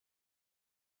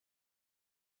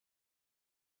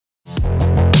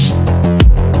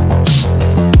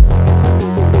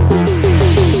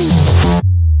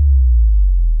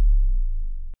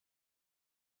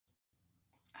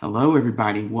Hello,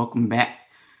 everybody. Welcome back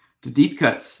to Deep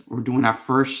Cuts. We're doing our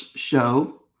first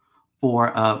show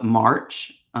for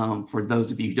March. For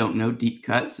those of you who don't know, Deep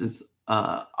Cuts is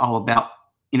all about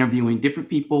interviewing different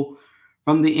people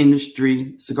from the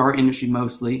industry, cigar industry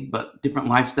mostly, but different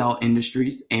lifestyle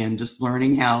industries, and just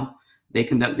learning how they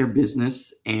conduct their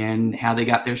business and how they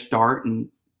got their start and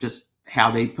just how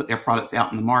they put their products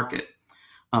out in the market.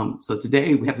 So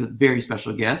today we have a very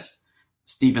special guest,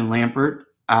 Stephen Lampert.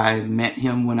 I met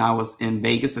him when I was in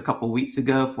Vegas a couple of weeks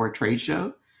ago for a trade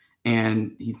show,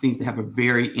 and he seems to have a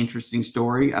very interesting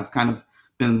story. I've kind of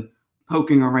been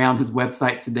poking around his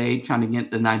website today, trying to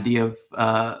get an idea of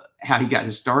how he got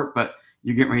his start, but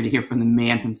you're getting ready to hear from the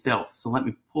man himself. So let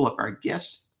me pull up our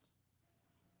guest.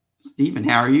 Stephen,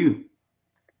 how are you?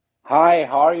 Hi,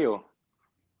 how are you?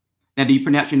 Now, do you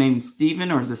pronounce your name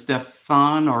Stephen or is it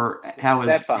Stefan or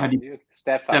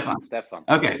Stefan.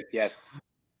 Okay. Yes.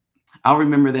 I'll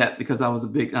remember that because I was a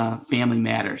big Family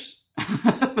Matters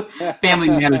Family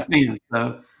Matters fan.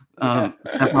 So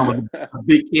Stefan was a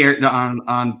big character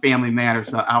on Family Matters.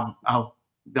 So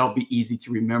they'll be easy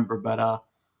to remember. But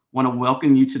want to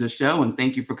welcome you to the show and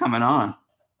thank you for coming on.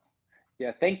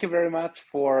 Yeah, thank you very much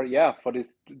for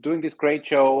this doing this great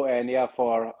show and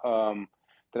for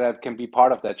that I can be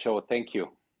part of that show. Thank you.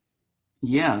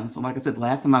 Yeah. So like I said,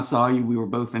 last time I saw you, we were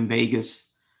both in Vegas.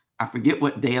 I forget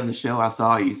what day of the show I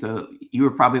saw you. So you were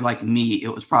probably like me.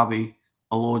 It was probably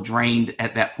a little drained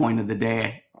at that point of the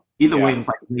day. Either way, it was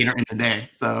like later in the day.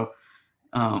 So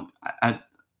the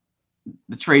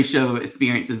trade show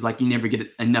experience is like you never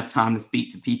get enough time to speak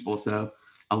to people. So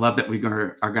I love that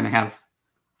are gonna have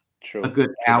a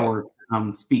good hour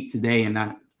speak today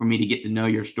and for me to get to know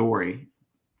your story.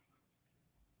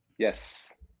 Yes,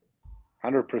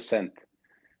 100%.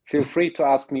 Feel free to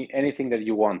ask me anything that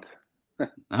you want.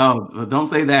 Oh, well, don't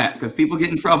say that because people get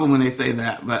in trouble when they say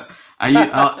that. But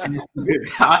I'll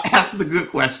ask the good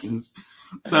questions.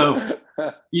 So,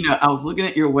 I was looking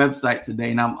at your website today,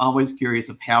 and I'm always curious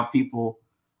of how people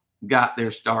got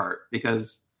their start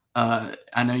because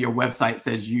I know your website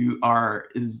says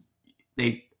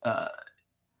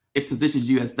it positions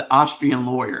you as the Austrian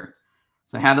lawyer.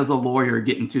 So, how does a lawyer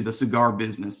get into the cigar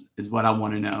business? Is what I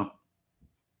want to know.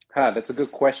 That's a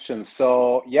good question.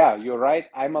 So, yeah, you're right.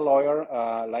 I'm a lawyer,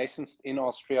 licensed in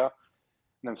Austria,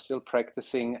 and I'm still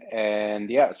practicing.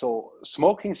 And so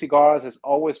smoking cigars has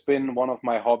always been one of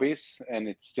my hobbies, and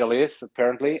it still is,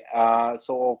 apparently.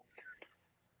 So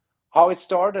how it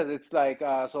started, it's like,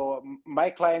 so my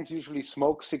clients usually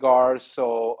smoke cigars.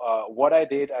 So what I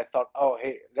did, I thought, oh,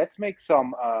 hey, let's make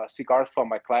some cigars for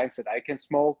my clients that I can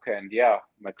smoke. And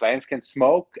my clients can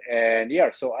smoke. And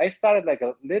so I started like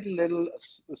a little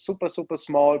super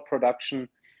small production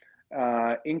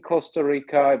in Costa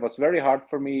Rica. It was very hard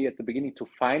for me at the beginning to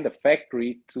find a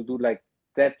factory to do like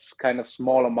that's kind of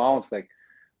small amounts, like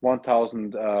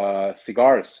 1,000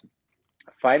 cigars.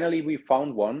 Finally, we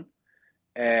found one.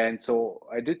 And so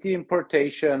I did the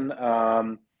importation,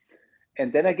 and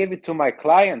then I gave it to my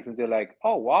clients, and they're like,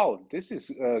 "Oh, wow, this is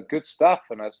good stuff."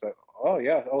 And I was like, "Oh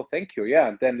yeah, oh thank you, yeah."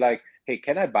 And then like, "Hey,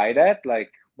 can I buy that?"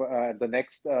 Like the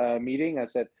next meeting, I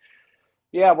said,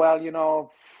 "Yeah, well,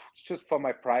 it's just for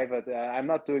my private. I'm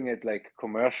not doing it like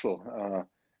commercial."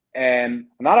 And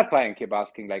another client kept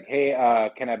asking, like, "Hey,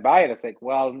 can I buy it?" I was like,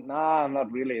 "Well, nah, not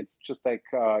really. It's just like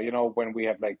when we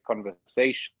have like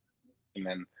conversation."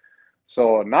 And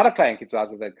so another client keeps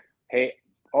asking, like, "Hey,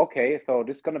 okay, so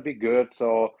this is gonna be good."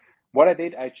 So what I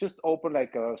did, I just opened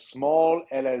like a small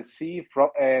LLC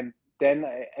and then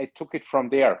I took it from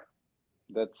there.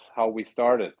 That's how we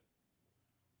started.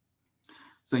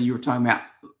 So you were talking about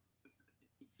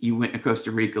you went to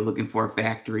Costa Rica looking for a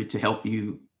factory to help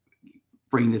you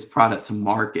bring this product to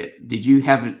market. Did you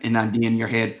have an idea in your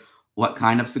head what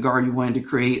kind of cigar you wanted to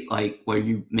create? Like, were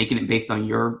you making it based on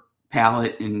your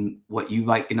palate and what you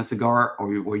like in a cigar,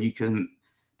 or where you can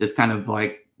just kind of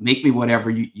like make me whatever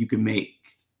you can make?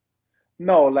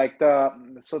 No, like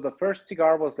the first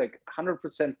cigar was like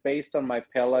 100% based on my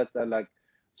palate.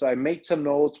 So I made some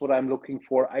notes what I'm looking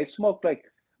for. I smoked like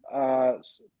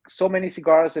so many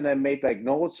cigars, and I made like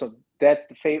notes of that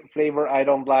flavor I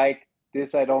don't like,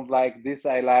 this I don't like, this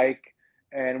I like.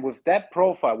 And with that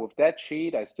profile, with that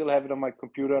sheet, I still have it on my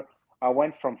computer. I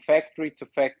went from factory to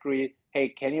factory. Hey,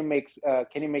 can you make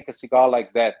a cigar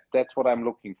like that? That's what I'm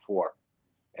looking for.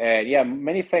 And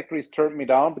many factories turned me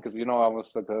down because I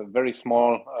was like a very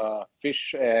small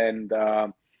fish. And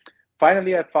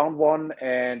finally, I found one,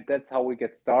 and that's how we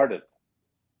get started.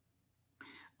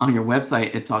 On your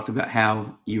website, it talked about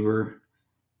how you were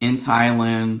in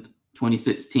Thailand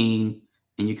 2016,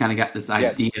 and you kind of got this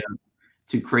idea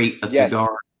to create a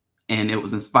cigar and it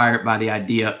was inspired by the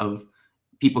idea of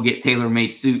people get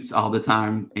tailor-made suits all the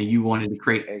time, and you wanted to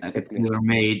create like a Exactly.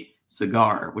 tailor-made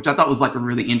cigar, which I thought was like a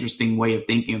really interesting way of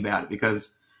thinking about it.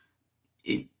 Because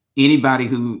if anybody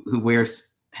who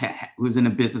wears who's in the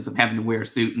business of having to wear a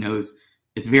suit knows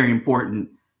it's very important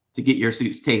to get your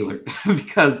suits tailored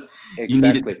because you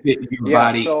need it to Exactly. fit your Yeah.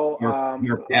 body, So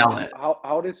your palate.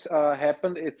 how this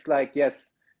happened? It's like,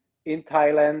 yes, in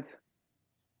Thailand.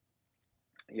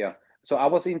 Yeah. So I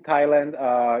was in Thailand.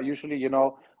 Usually,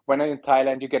 when I'm in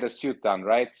Thailand, you get a suit done,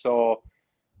 right? So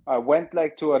I went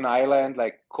like to an island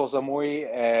like Koh Samui,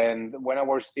 and when I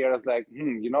was there, I was like,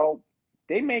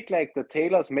 they make like the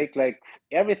tailors make like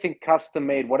everything custom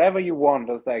made, whatever you want.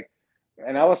 I was like,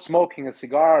 and I was smoking a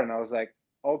cigar, and I was like,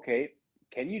 okay,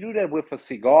 can you do that with a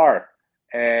cigar?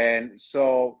 And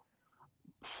so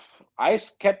I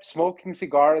kept smoking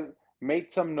cigars, made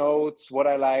some notes, what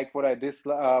I like, what I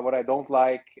dislike, what I don't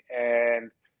like,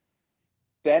 and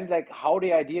then like how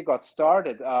the idea got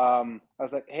started. I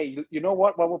was like, hey, you know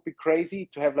what? What would be crazy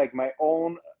to have like my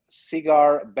own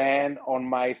cigar band on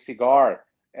my cigar,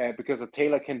 because a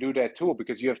tailor can do that too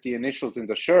because you have the initials in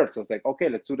the shirt. So it's like, okay,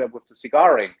 let's do that with the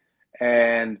cigar ring,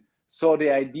 and so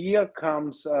the idea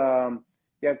comes,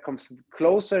 comes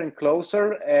closer and closer,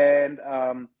 and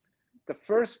the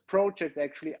first project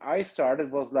actually I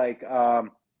started was like.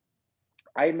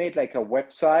 I made like a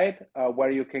website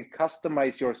where you can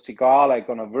customize your cigar like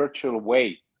on a virtual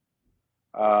way.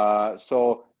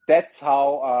 So that's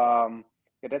how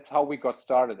we got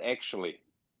started actually.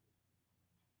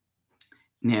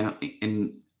 Now,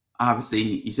 and obviously,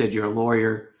 you said you're a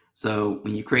lawyer. So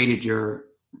when you created your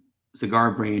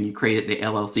cigar brand, you created the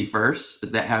LLC first.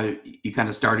 Is that how you kind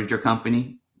of started your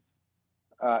company?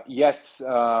 Yes,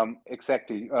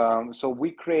 exactly. So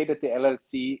we created the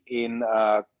LLC in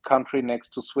a country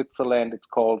next to Switzerland. It's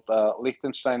called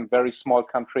Liechtenstein, very small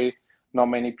country. Not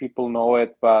many people know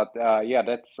it, but yeah,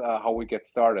 that's how we get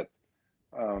started.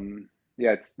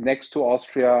 Yeah, it's next to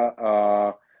Austria.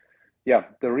 Yeah,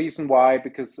 the reason why,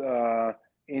 because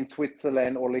in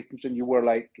Switzerland or Liechtenstein,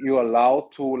 you're allowed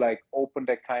to like open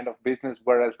that kind of business,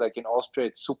 whereas like in Austria,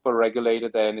 it's super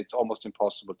regulated and it's almost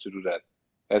impossible to do that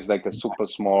as like a super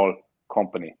small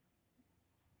company.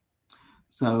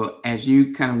 So as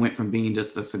you kind of went from being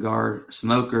just a cigar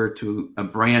smoker to a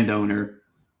brand owner,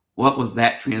 what was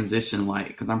that transition like?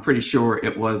 Because I'm pretty sure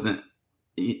it wasn't.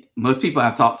 Most people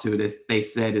I've talked to, they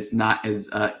said it's not as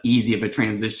easy of a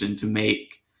transition to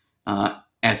make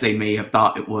as they may have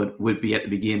thought it would be at the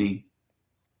beginning.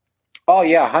 Oh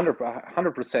yeah,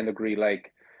 100% agree.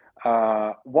 Like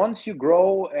once you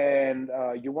grow and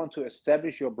you want to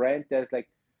establish your brand, there's like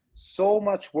so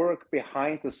much work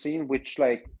behind the scene, which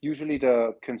like usually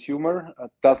the consumer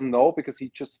doesn't know because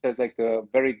he just has like the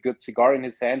very good cigar in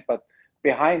his hand. But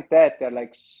behind that, there are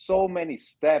like so many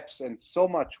steps and so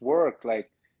much work. Like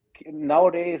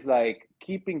nowadays, like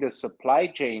keeping the supply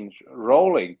chain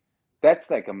rolling,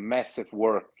 that's like a massive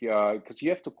work because you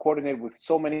have to coordinate with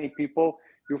so many people.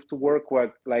 You have to work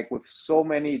with so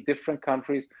many different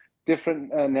countries,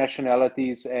 different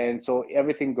nationalities, and so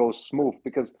everything goes smooth.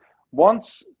 Because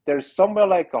once there's somewhere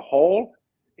like a hole,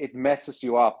 it messes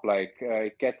you up. Like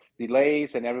it gets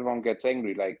delays, and everyone gets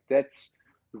angry. Like that's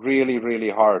really really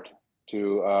hard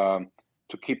to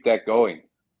keep that going.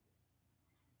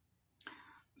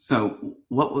 So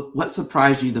what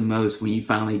surprised you the most when you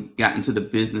finally got into the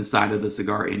business side of the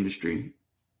cigar industry?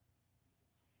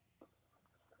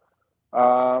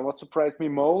 What surprised me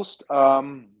most?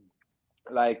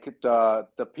 Like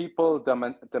the people,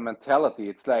 the mentality.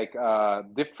 It's like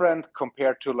different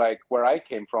compared to like where I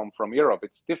came from Europe.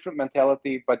 It's different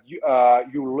mentality, but you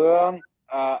learn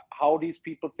how these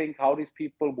people think, how these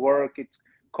people work. It's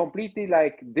completely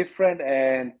like different,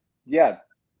 and yeah,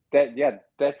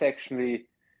 that's actually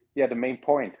the main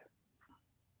point.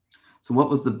 So what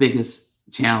was the biggest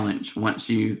challenge once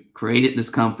you created this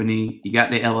company? You got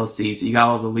the LLC, so you got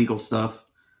all the legal stuff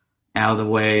out of the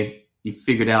way. You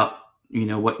figured out,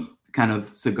 what kind of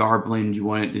cigar blend you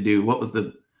wanted to do. What was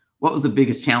the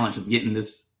biggest challenge of getting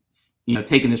this,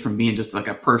 taking this from being just like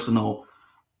a personal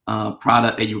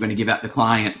product that you were going to give out to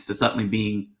clients to suddenly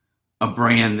being a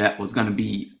brand that was going to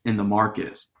be in the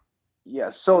market? Yeah,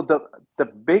 so the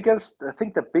biggest, I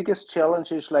think the biggest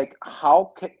challenge is like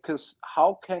how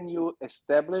can you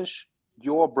establish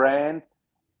your brand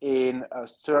in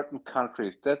certain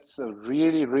countries? That's a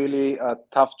really really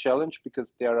tough challenge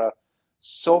because there are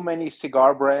so many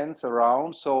cigar brands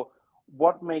around. So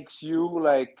what makes you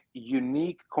like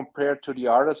unique compared to the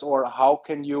others, or how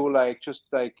can you like just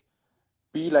like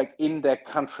be like in that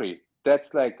country?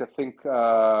 That's like I think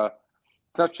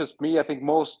it's not just me. I think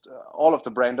most all of the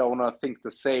brand owners think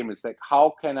the same. It's like,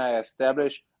 how can I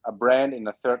establish a brand in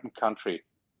a certain country?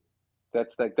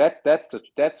 That's like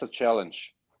that's a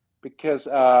challenge, because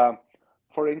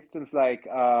for instance, like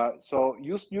so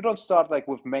you don't start like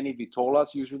with many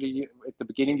Vitolas. Usually at the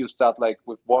beginning you start like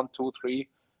with one, two, three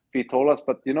Vitolas.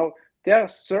 But there are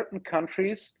certain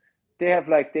countries, they have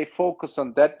like, they focus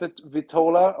on that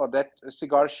Vitola or that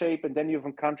cigar shape, and then you have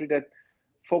a country that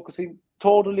focusing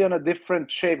totally on a different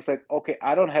shape. It's like, okay,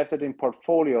 I don't have that in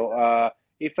portfolio.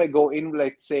 If I go in,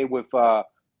 let's say, with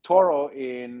Toro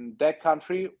in that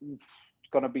country, it's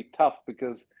gonna be tough,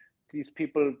 because these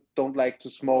people don't like to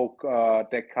smoke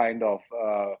that kind of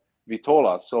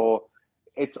Vitola. So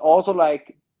it's also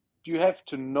like, you have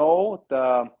to know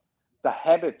the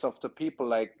habits of the people,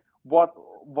 like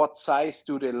what size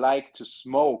do they like to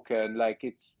smoke, and like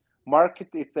it's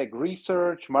like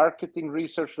research, marketing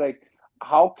research, like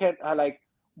how can I, like,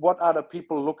 what are the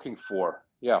people looking for?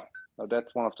 Yeah,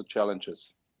 that's one of the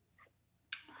challenges.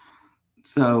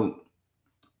 So,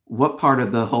 what part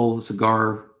of the whole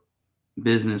cigar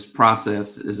business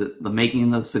process is it? The making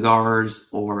of the cigars,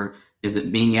 or is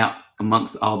it being out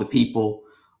amongst all the people?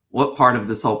 What part of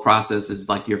this whole process is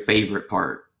like your favorite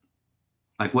part?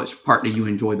 Like, which part do you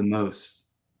enjoy the most?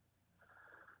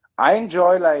 I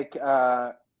enjoy like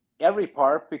every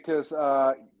part, because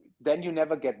then you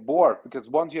never get bored, because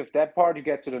once you have that part, you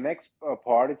get to the next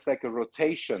part. It's like a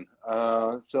rotation.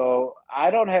 So I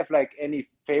don't have like any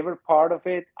favorite part of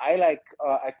it. I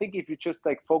think if you just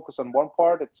like focus on one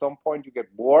part, at some point you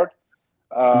get bored.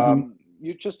 Hmm.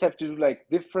 You just have to do like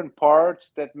different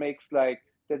parts, that makes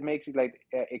it like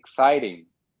exciting.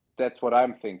 That's what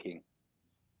I'm thinking.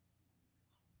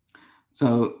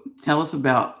 So, tell us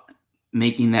about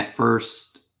making that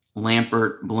first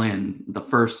Lampert blend, the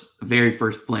very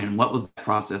first blend. What was that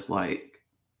process like?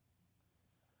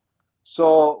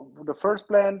 So the first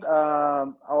blend,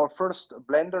 our first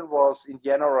blender was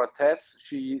Indiana Ortiz.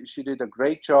 She did a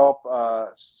great job.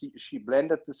 She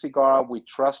blended the cigar. We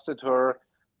trusted her.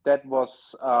 That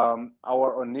was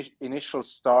our initial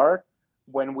start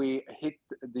when we hit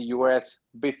the US.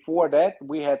 Before that,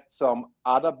 we had some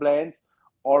other blends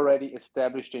already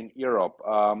established in Europe.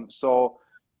 So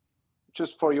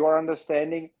just for your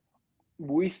understanding,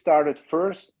 we started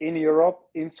first in Europe,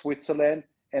 in Switzerland,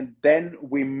 and then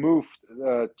we moved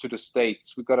to the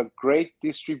States. We got a great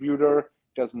distributor,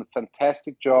 does a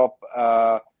fantastic job,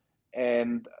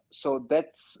 and so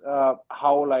that's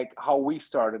how we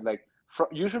started. Like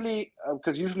usually,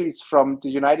 because usually it's from the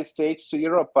United States to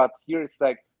Europe, but here it's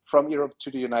like from Europe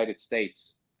to the United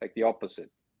States, like the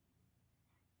opposite.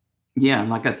 Yeah, and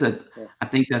like I said, Yeah. I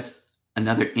think that's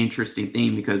another interesting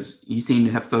thing because you seem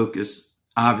to have focused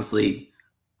obviously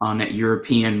on that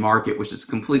European market, which is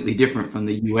completely different from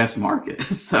the US market.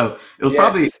 So it was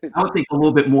probably, Yes. I would think, a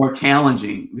little bit more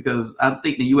challenging because I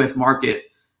think the US market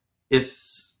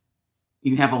is,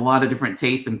 you have a lot of different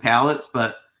tastes and palates,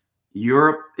 but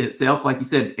Europe itself, like you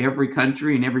said, every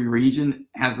country and every region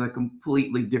has a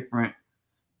completely different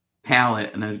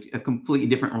palate and a completely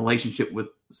different relationship with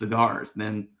cigars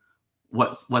than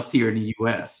what's here in the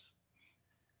US.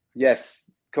 Yes,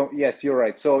 yes, you're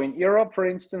right. So in Europe, for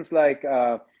instance, like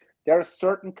there are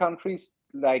certain countries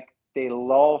like they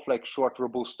love like short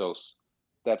robustos,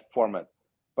 that format.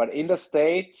 But in the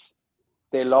States,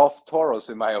 they love toros,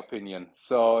 in my opinion.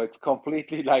 So it's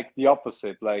completely like the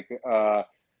opposite. Like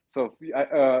so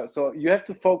you have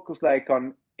to focus like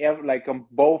on like on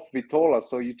both vitolas.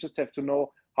 So you just have to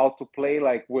know how to play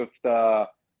like with the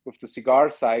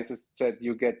cigar sizes that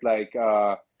you get like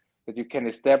that you can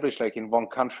establish like in one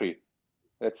country.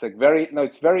 That's like very no,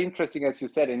 it's very interesting as you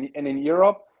said. And in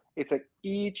Europe, it's like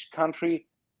each country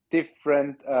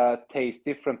different taste,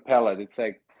 different palate. It's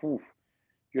like phew,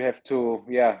 you have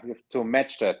to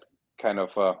match that kind of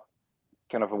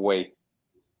kind of a way.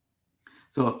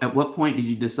 So at what point did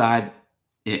you decide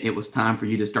it was time for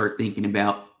you to start thinking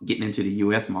about getting into the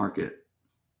US market?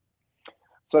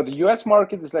 So the US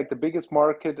market is like the biggest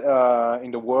market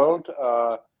in the world.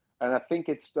 And I think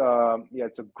it's yeah,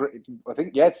 it's a great. I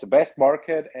think yeah, it's the best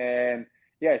market. And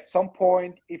yeah, at some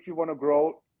point, if you want to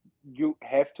grow, you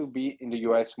have to be in the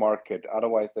US market.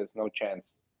 Otherwise, there's no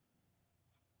chance.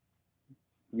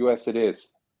 US it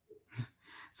is.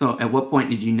 So at what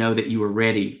point did you know that you were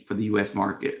ready for the US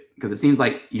market? Because it seems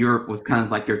like Europe was kind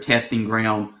of like your testing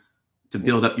ground to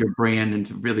build up your brand and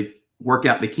to really work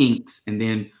out the kinks. And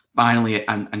then finally,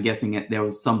 I'm guessing that there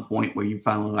was some point where you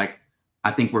finally like,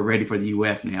 I think we're ready for the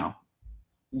US now.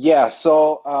 Yeah.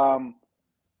 So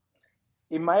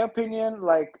in my opinion,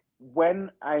 like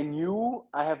when I knew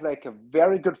I have like a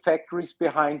very good factories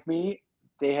behind me,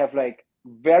 they have like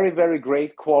very, very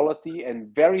great quality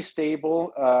and very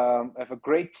stable. I have a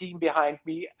great team behind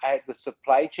me. The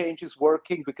supply chain is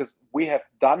working because we have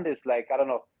done this like, I don't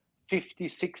know, 50,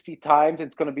 60 times.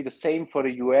 It's going to be the same for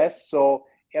the US. So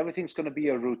everything's going to be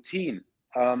a routine.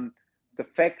 The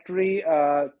factory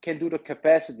can do the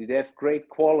capacity. They have great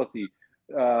quality.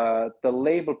 The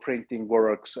label printing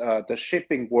works. The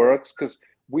shipping works because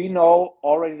we know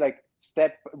already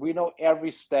we know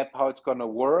every step how it's going to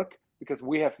work because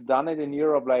we have done it in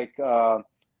Europe like I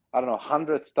don't know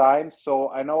hundreds times. So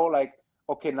I know like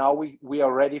okay now we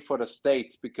are ready for the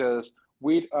States because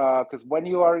when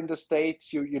you are in the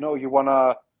States you know you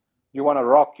wanna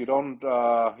rock. You don't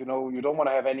you don't want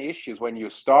to have any issues when you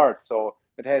start. So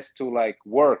it has to like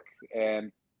work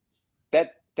and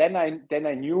that then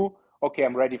I knew okay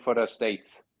I'm ready for the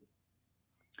States.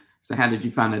 So how did you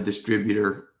find a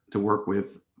distributor to work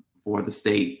with for the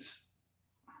States?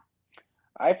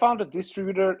 I found a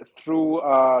distributor through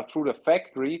the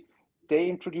factory. They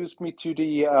introduced me to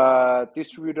the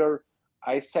distributor.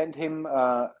 I sent him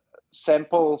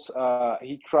samples.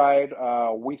 He tried.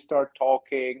 We start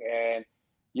talking, and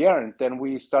yeah, and then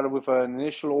we started with an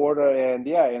initial order, and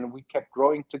yeah, and we kept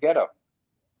growing together.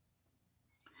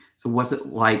 So what's it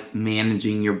like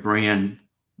managing your brand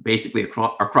basically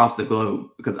across the globe?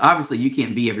 Because obviously you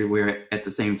can't be everywhere at the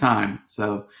same time.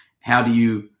 So how do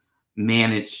you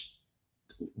manage,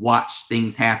 watch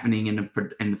things happening in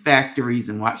the factories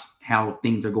and watch how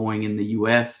things are going in the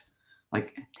US?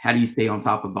 Like, how do you stay on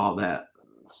top of all that?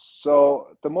 So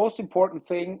the most important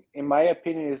thing, in my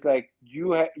opinion, is like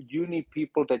you need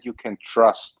people that you can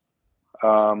trust.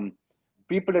 Um,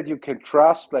 People that you can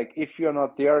trust. Like if you're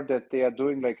not there, that they are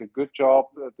doing like a good job,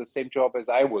 the same job as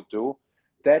I would do.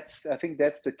 I think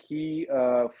that's the key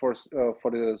for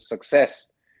the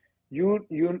success. You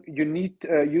need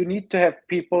to have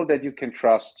people that you can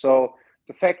trust. So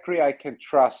the factory I can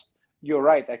trust. You're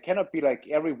right. I cannot be like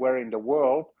everywhere in the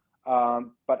world,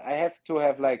 but I have to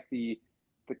have like the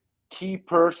key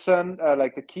person,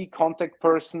 like the key contact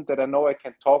person that I know I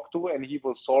can talk to, and he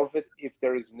will solve it if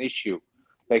there is an issue,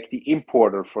 like the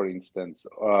importer, for instance,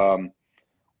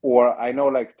 or I know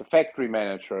like the factory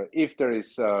manager if there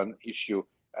is an issue.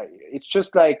 It's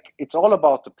just like it's all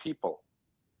about the people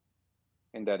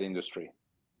in that industry.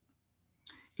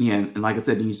 Yeah, and like I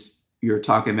said, you're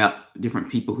talking about different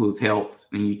people who have helped,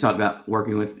 and you talked about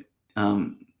working with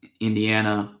um,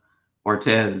 Indiana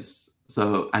Ortez.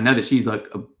 So I know that she's like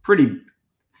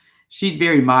she's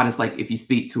very modest. Like if you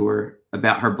speak to her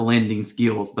about her blending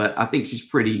skills, but I think she's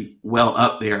pretty well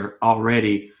up there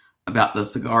already about the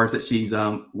cigars that she's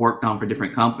worked on for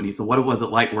different companies. So what was it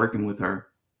like working with her?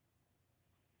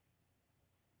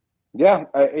 Yeah,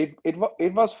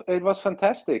 it was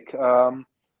fantastic.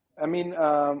 I mean,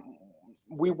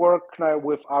 we work now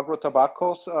with Agro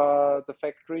Tabacos, the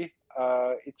factory.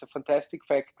 It's a fantastic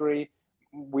factory.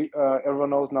 We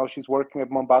Everyone knows now she's working at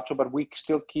Mombacho, but we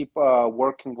still keep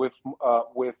working with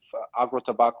Agro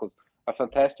Tabacos. A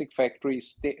fantastic factory,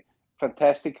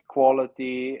 fantastic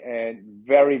quality, and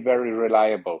very very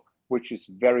reliable, which is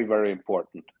very very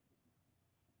important.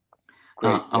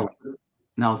 Great, Oh, yeah.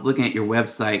 and I was looking at your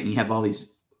website, and you have all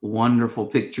these wonderful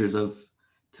pictures of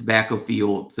tobacco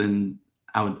fields, and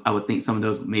I would think some of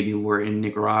those maybe were in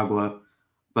Nicaragua.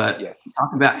 But Yes.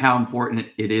 talk about how important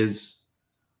it is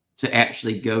to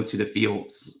actually go to the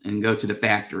fields and go to the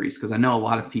factories, because I know a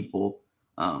lot of people,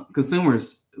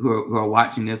 consumers who are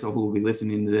watching this or who will be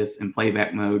listening to this in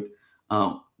playback mode,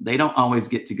 they don't always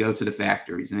get to go to the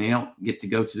factories and they don't get to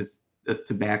go to the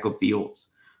tobacco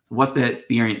fields. So what's that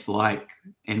experience like,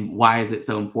 and why is it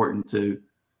so important to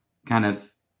kind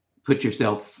of put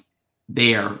yourself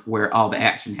there where all the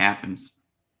action happens?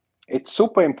 It's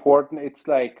super important. It's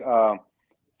like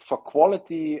for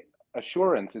quality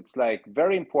assurance, it's like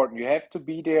very important. You have to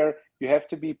be there. You have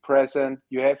to be present.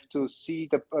 You have to see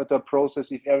the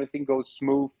process if everything goes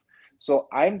smooth. So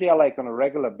I'm there like on a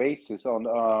regular basis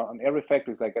on every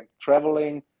factory. It's like I'm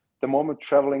traveling the moment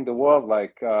traveling the world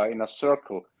like in a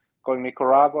circle, going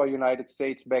Nicaragua, United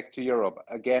States, back to Europe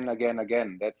again, again,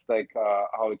 again. That's like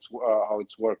how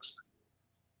it works.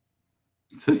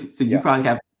 So you Yeah. probably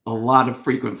have a lot of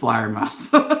frequent flyer miles.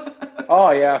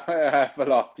 Oh yeah, I have a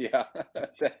lot. Yeah,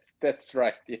 that's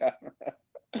right. Yeah,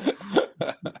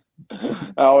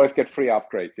 I always get free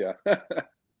upgrades. Yeah.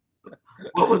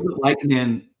 What was it like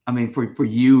then? I mean, for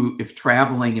you, if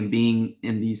traveling and being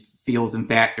in these fields and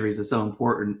factories is so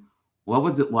important, what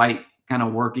was it like kind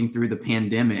of working through the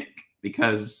pandemic?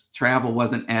 Because travel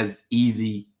wasn't as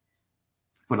easy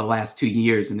for the last 2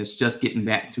 years, and it's just getting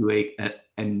back to a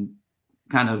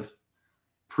kind of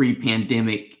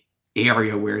pre-pandemic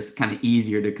area where it's kind of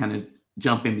easier to kind of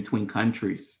jump in between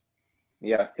countries.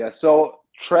 Yeah, yeah. So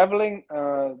traveling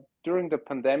during the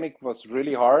pandemic was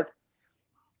really hard.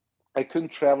 I couldn't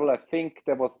travel. I think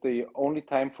that was the only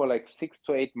time for like 6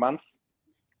 to 8 months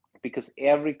because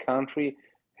every country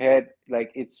had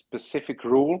like its specific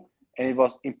rule and it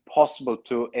was impossible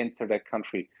to enter that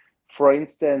country. For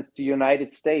instance, the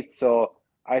United States. So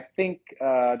I think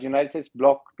the United States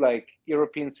blocked like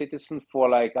European citizens for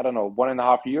like, I don't know,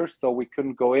 1.5 years. So we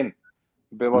couldn't go in.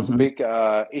 There was a Hmm. big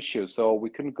issue. So we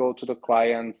couldn't go to the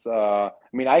clients. I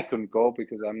mean, I couldn't go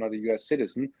because I'm not a US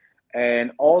citizen.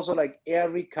 And also like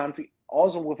every country,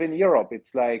 also within Europe,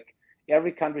 it's like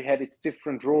every country had its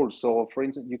different rules. So for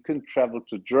instance, you couldn't travel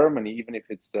to Germany, even if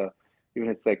it's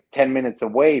like 10 minutes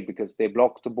away because they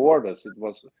blocked the borders. It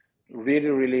was really,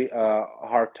 really a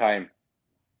hard time.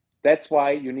 That's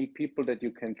why you need people that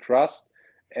you can trust.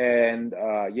 And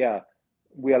yeah,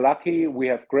 we are lucky. We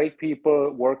have great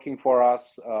people working for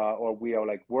us, or we are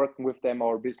like working with them,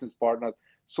 our business partners,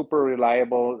 super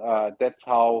reliable. That's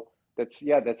how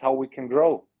we can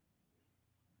grow.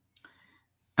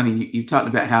 I mean, you talked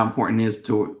about how important it is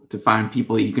to find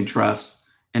people that you can trust,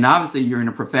 and obviously you're in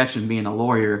a profession, being a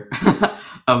lawyer,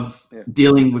 of Yeah.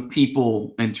 dealing with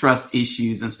people and trust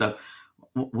issues and stuff.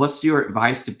 What's your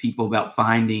advice to people about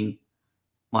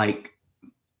like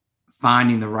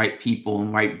finding the right people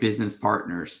and right business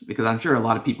partners? Because I'm sure a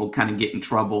lot of people kind of get in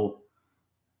trouble,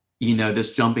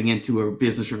 just jumping into a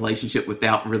business relationship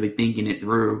without really thinking it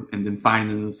through and then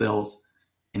finding themselves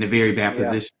in a very bad Yeah.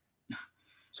 position.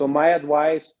 So my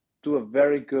advice: do a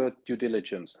very good due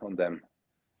diligence on them.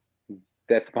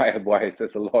 That's my advice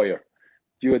as a lawyer.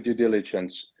 Do a due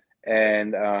diligence,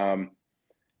 and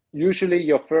usually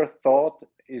your first thought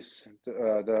is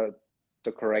the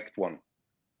correct one.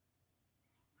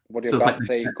 What your So it's like gut that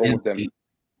say, gut go with them. instinct.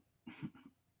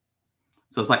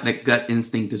 So it's like that gut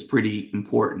instinct is pretty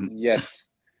important. Yes,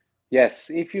 yes.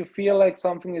 If you feel like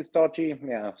something is dodgy,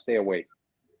 yeah, stay away.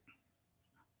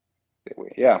 Stay away.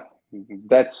 Yeah,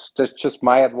 that's just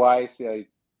my advice. You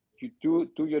do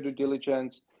your due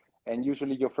diligence, and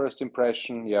usually your first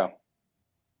impression, yeah,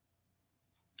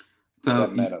 that So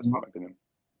matters, in my opinion.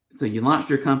 you launched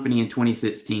your company in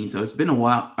 2016. So it's been a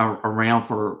while around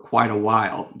for quite a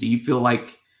while. Do you feel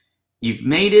like you've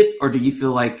made it, or do you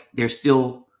feel like there's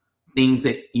still things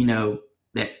that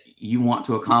that you want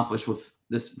to accomplish with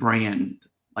this brand?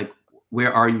 Like,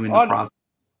 where are you in the Oh, process?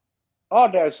 oh,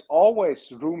 there's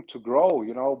always room to grow.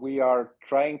 We are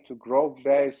trying to grow.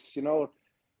 There's,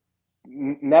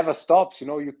 never stops.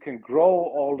 You can grow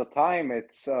all the time.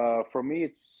 It's for me,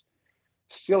 it's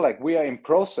still like we are in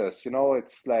process.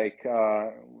 It's like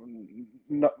I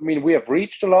mean, we have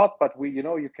reached a lot, but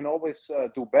you can always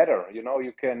do better.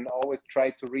 You can always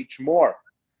try to reach more.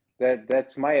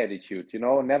 That's my attitude.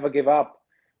 Never give up.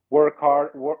 Work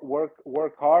hard,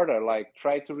 work harder. Like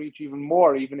try to reach even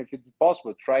more, even if it's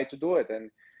possible. Try to do it, and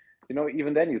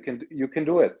even then you can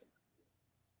do it.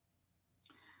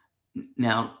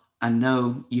 Now, I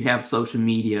know you have social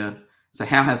media. So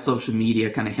how has social media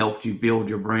kind of helped you build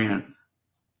your brand?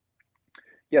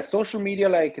 Yeah, social media,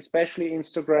 like especially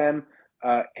Instagram,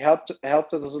 helped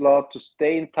us a lot to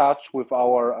stay in touch with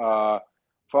our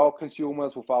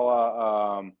consumers, with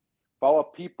our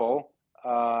people.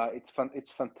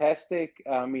 It's fantastic.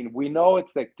 I mean, we know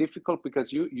it's like difficult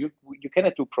because you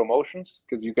cannot do promotions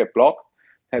because you get blocked.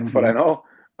 That's what I Hmm. know.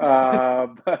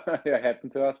 But it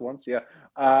happened to us once. Yeah.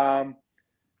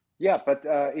 Yeah, but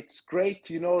it's great,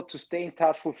 to stay in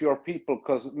touch with your people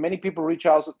because many people reach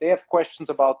out. They have questions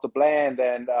about the blend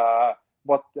and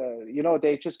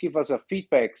they just give us a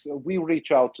feedback. So we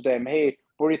reach out to them. Hey,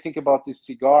 what do you think about this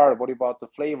cigar? What about the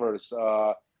flavors?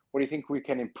 What do you think we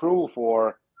can improve?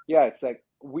 Or yeah, it's like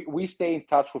we stay in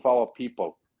touch with our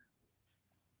people.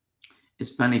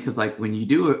 It's funny because like when you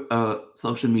do a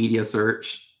social media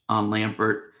search on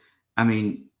Lampert, I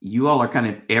mean, you all are kind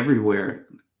of everywhere.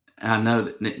 And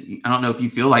I don't know if you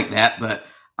feel like that, but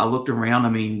I looked around. I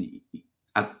mean,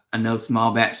 I know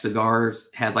Small Batch Cigars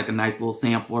has like a nice little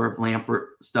sampler of Lampert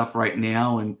stuff right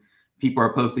now, and people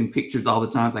are posting pictures all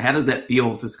the time. So how does that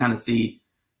feel to kind of see,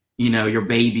 your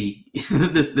baby,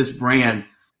 this brand,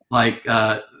 like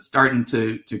starting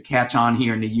to catch on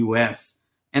here in the U.S.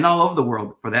 and all over the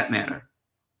world for that matter?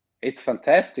 It's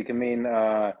fantastic. I mean,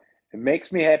 it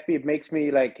makes me happy. It makes me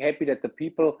like happy that the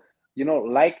people,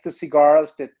 like the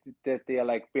cigars, that they are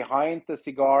like behind the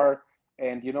cigar,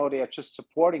 and they are just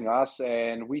supporting us,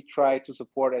 and we try to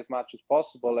support as much as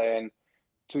possible, and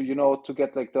to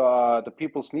get like the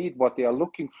people's need what they are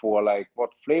looking for, like what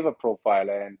flavor profile,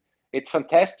 and it's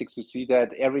fantastic to see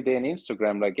that every day on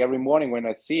Instagram, like every morning when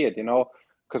I see it,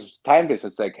 because time this,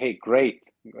 it's like, hey, great,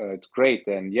 it's great,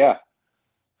 and yeah.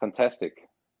 fantastic.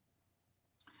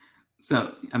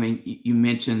 So, I mean, you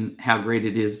mentioned how great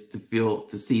it is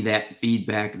to see that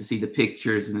feedback, to see the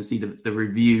pictures, and to see the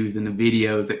reviews and the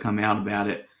videos that come out about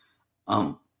it.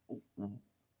 Um,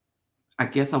 I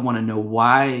guess I want to know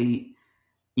why,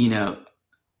 you know,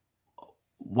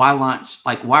 why launch?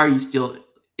 Like, why are you still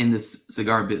in this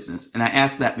cigar business? And I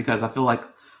ask that because I feel like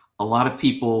a lot of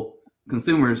people,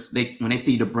 consumers, when they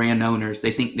see the brand owners,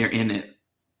 they think they're in it.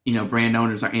 Brand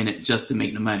owners are in it just to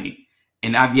make the money.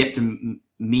 And I've yet to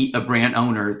meet a brand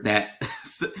owner that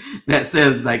that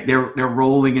says like they're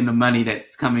rolling in the money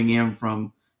that's coming in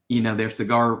from their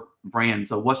cigar brand.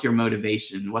 So what's your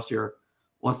motivation? What's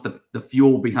the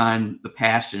fuel behind the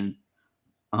passion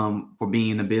for being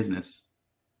in the business?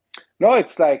 No,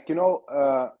 it's like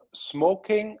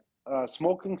smoking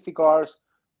cigars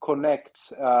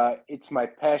connects. It's my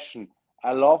passion.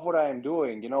 I love what I am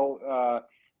doing.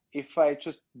 If I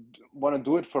just want to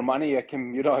do it for money, I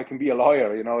can be a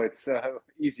lawyer. It's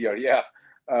easier. Yeah.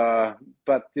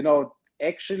 But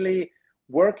actually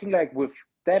working like with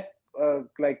that,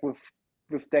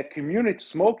 with that community,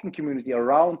 smoking community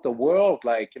around the world,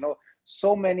 like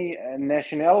so many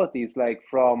nationalities, like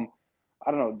from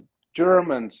I don't know,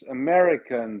 Germans,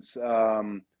 Americans,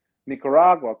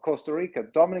 Nicaragua, Costa Rica,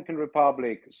 Dominican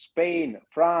Republic, Spain,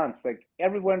 France, like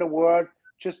everywhere in the world,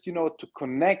 just to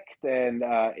connect, and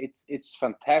it's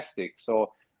fantastic.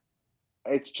 So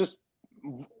it's just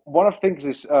one of the things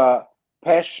is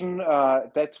passion.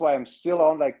 That's why I'm still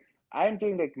on. Like I'm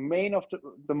doing like main of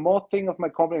the more thing of my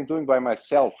company I'm doing by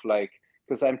myself, like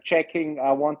because I'm checking.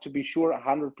 I want to be sure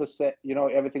 100%.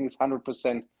 Everything is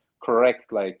 100%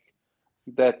 correct. Like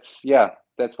that's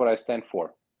what I stand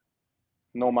for.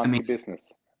 No I mean, monkey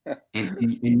business. and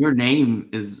your name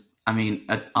is, I mean,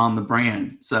 on the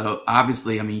brand. So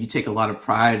obviously, I mean, you take a lot of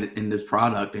pride in this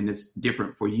product, and it's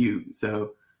different for you.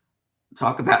 So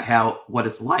talk about what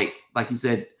it's like you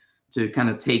said, to kind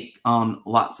of take on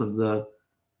lots of the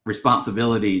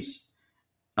responsibilities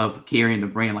of carrying the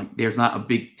brand. Like there's not a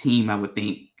big team, I would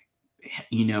think,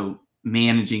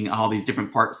 managing all these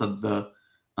different parts of the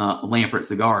Lampert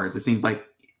cigars. It seems like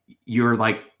you're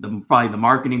like probably the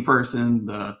marketing person,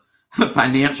 the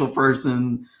financial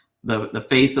person, the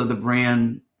face of the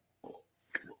brand.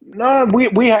 No,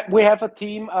 we have a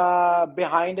team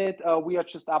behind it. We are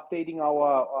just updating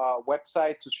our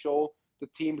website to show the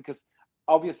team, because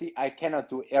obviously I cannot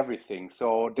do everything.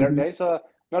 So there's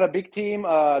not a big team,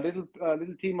 little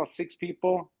team of 6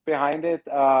 people behind it,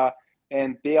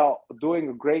 and they are doing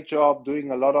a great job,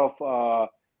 doing a lot of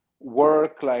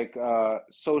work, like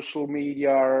social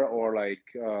media, or like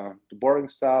the boring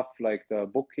stuff like the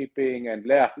bookkeeping, and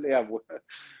yeah,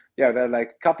 there are like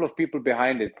a couple of people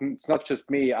behind it. It's not just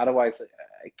me. Otherwise,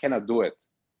 I cannot do it.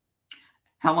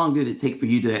 How long did it take for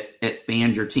you to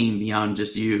expand your team beyond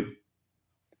just you?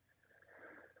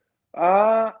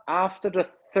 After the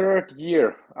third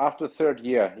year,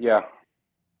 yeah,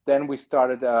 then we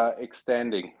started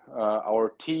extending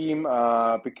our team,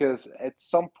 because at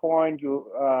some point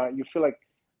you feel like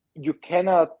you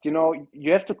cannot,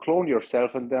 you have to clone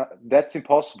yourself, and that's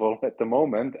impossible at the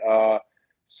moment.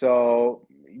 So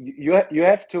you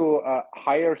have to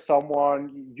hire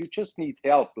someone. You just need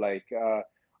help, like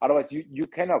otherwise you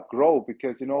cannot grow,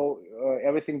 because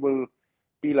everything will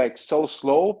be like so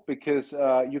slow, because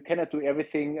you cannot do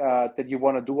everything that you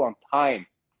want to do on time.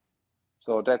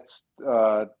 So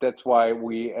that's why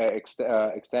we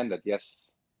extended.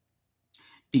 Yes.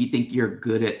 Do you think you're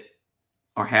good at,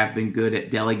 or have been good at,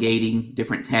 delegating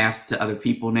different tasks to other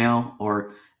people now,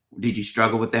 or did you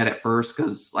struggle with that at first?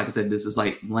 Because, like I said, this is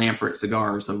like Lampert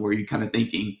cigars, so were you kind of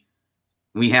thinking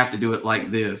we have to do it like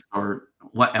this, or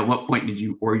what? At what point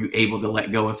were you able to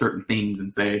let go of certain things and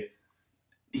say,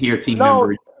 "Here, team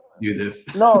member, No, do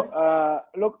this"? no.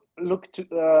 Look.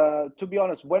 To be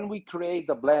honest, when we create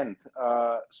the blend,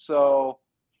 so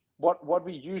what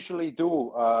we usually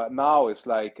do now is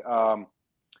like.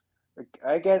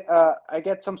 I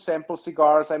get some sample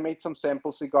cigars. I made some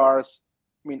sample cigars.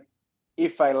 I mean,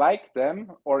 if I like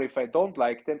them or if I don't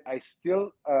like them, I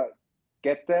still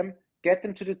get them,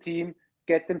 to the team,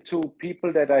 get them to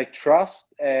people that I trust,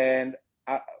 uh,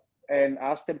 and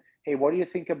ask them, hey, what do you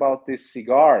think about this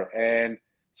cigar? And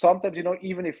sometimes,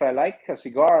 even if I like a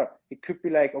cigar, it could be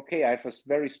like, okay, I have a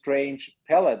very strange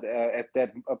palate at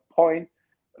that point.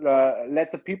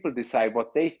 Let the people decide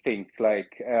what they think.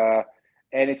 Like.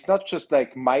 And it's not just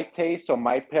like my taste or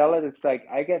my palate. It's like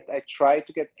I try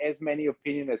to get as many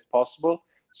opinions as possible.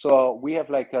 So we have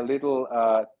like a little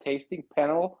tasting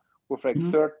panel with like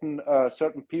Mhm.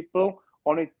 certain people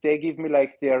on it. They give me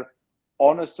like their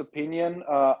honest opinion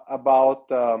about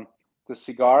the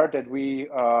cigar that we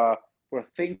we're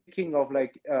thinking of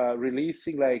like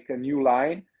releasing like a new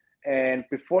line, and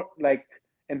before like,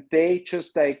 and they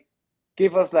just like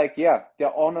give us like, yeah,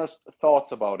 their honest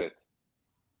thoughts about it.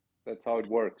 That's how it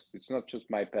works. It's not just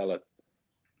my palette.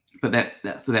 But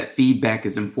that feedback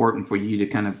is important for you to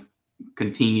kind of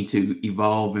continue to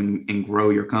evolve and grow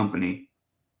your company.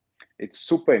 It's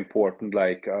super important.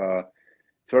 Like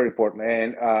it's very important.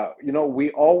 And you know,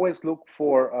 we always look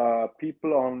for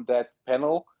people on that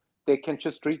panel. They can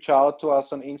just reach out to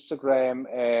us on Instagram,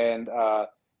 and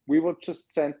we will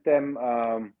just send them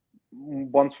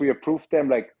once we approve them,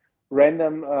 like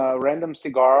random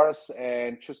cigars,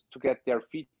 and just to get their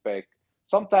feedback.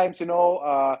 Sometimes, you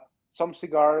know, some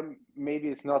cigar maybe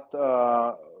it's not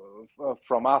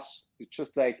from us. It's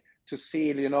just like to see,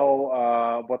 you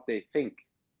know, what they think.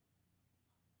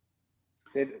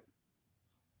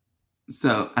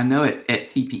 So I know at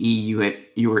TPE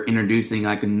you were introducing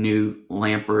like a new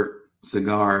Lampert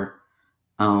cigar.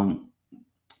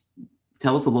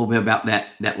 Tell us a little bit about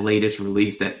that latest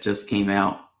release that just came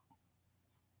out.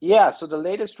 Yeah, so the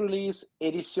latest release,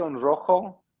 Edición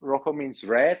Rojo. Rojo means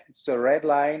red. It's a red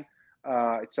line.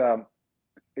 It's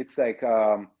like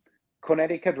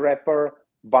Connecticut wrapper,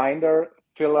 binder,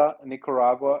 filler,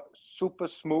 Nicaragua, super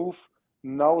smooth,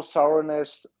 no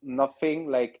sourness, nothing,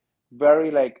 like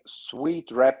very like sweet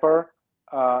wrapper,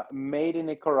 made in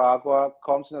Nicaragua,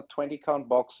 comes in a 20 count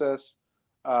boxes.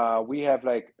 We have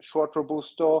like short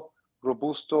Robusto,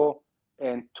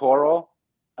 and Toro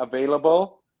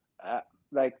available.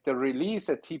 Like the release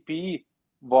at TPE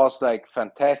was like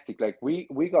fantastic. Like we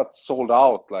got sold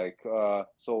out. Like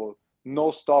so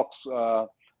no stocks.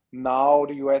 Now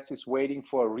the US is waiting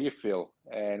for a refill,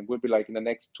 and we'll be like in the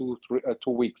next 2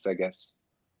 weeks, I guess.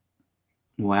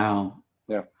 Wow.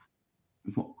 Yeah.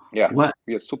 Yeah. What?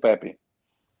 We are super happy.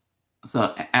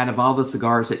 So out of all the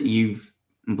cigars that you've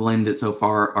blended so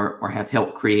far or have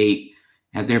helped create,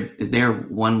 is there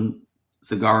one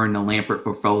cigar in the Lampert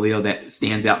portfolio that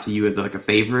stands out to you as like a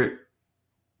favorite?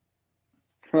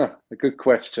 A good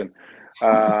question.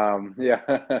 Yeah.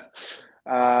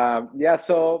 Yeah,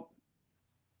 so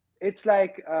it's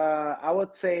like I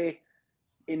would say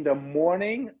in the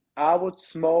morning I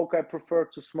prefer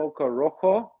to smoke a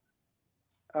Rojo.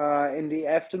 In the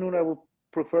afternoon I would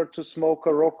prefer to smoke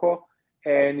a Rojo,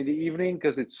 and in the evening,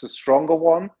 because it's a stronger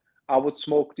one, I would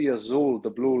smoke the Azul, the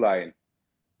blue line,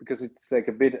 because it's like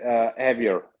a bit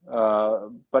heavier.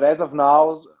 But as of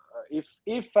now,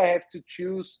 if I have to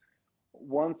choose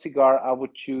one cigar, I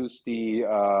would choose the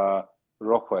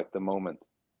Rojo at the moment,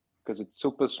 because it's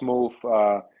super smooth.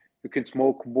 You can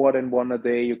smoke more than one a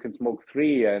day. You can smoke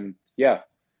 3, and yeah, I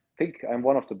think I'm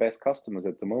one of the best customers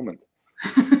at the moment.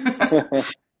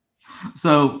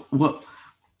 So, what,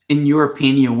 in your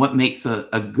opinion, what makes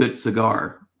a good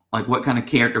cigar? Like, what kind of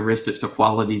characteristics or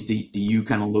qualities do you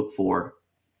kind of look for?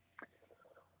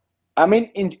 I mean,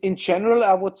 in general,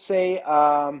 I would say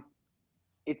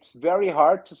it's very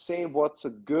hard to say what's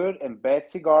a good and bad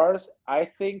cigars. I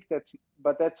think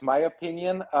that's my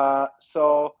opinion.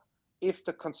 So if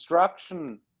the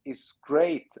construction is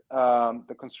great,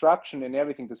 the construction and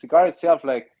everything, the cigar itself,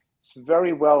 like it's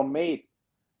very well made.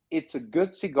 It's a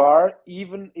good cigar,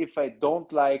 even if I don't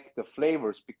like the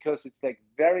flavors, because it's like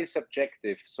very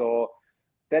subjective. So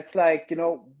that's like, you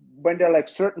know, when there are like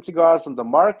certain cigars on the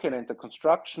market and the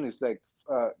construction is like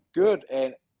good,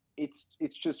 and it's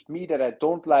just me that I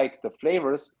don't like the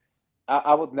flavors,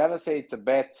 I would never say it's a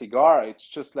bad cigar. It's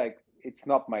just like it's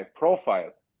not my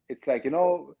profile. It's like, you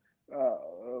know,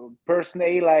 person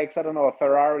A likes, I don't know, a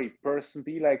Ferrari, person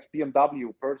B likes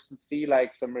BMW, person C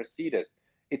likes a Mercedes.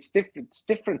 It's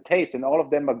different taste, and all of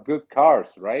them are good cars,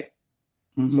 right?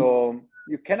 Mm-hmm. So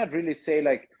you cannot really say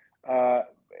like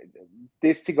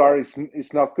this cigar is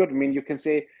not good. I mean, you can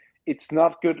say it's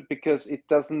not good because it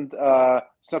doesn't.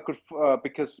 It's not good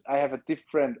because I have a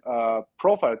different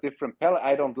profile, a different palate.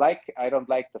 I don't like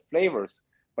the flavors.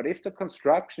 But if the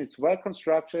construction it's well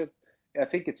constructed, I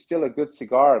think it's still a good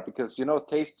cigar, because you know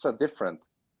tastes are different.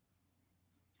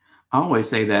 I always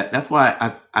say that. That's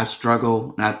why I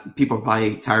struggle. And people are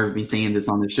probably tired of me saying this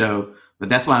on the show, but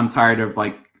that's why I'm tired of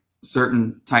like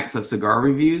certain types of cigar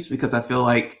reviews, because I feel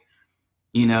like,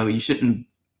 you know, you shouldn't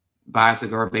buy a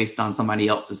cigar based on somebody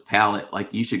else's palate.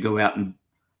 Like you should go out and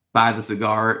buy the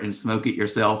cigar and smoke it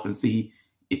yourself and see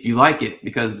if you like it,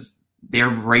 because they're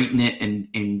rating it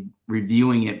and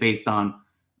reviewing it based on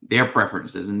their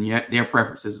preferences, and their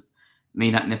preferences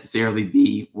may not necessarily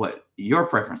be what your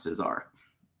preferences are.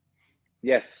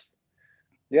 Yes.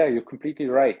 Yeah, you're completely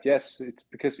right. Yes, it's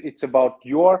because it's about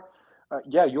your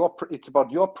it's about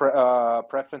your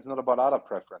preference, not about other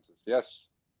preferences. Yes,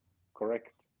 correct.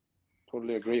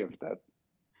 Totally agree with that.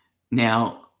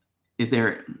 Now, is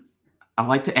there, I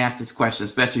like to ask this question,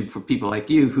 especially for people like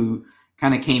you who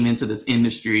kind of came into this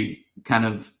industry kind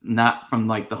of not from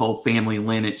like the whole family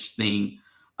lineage thing.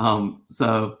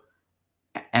 So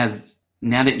as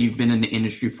now that you've been in the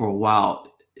industry for a while,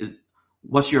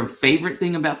 what's your favorite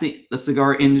thing about the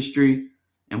cigar industry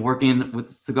and working with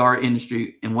the cigar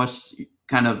industry? And what's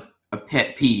kind of a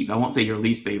pet peeve? I won't say your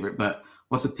least favorite, but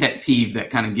what's a pet peeve that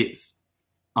kind of gets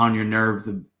on your nerves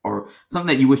or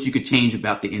something that you wish you could change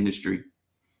about the industry?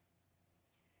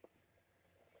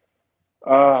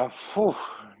 Phew,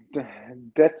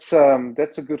 that's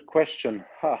a good question.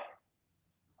 Huh.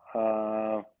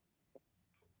 Uh,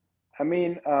 I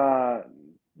mean,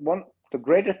 one the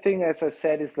greater thing, as I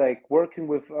said, is like working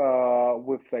with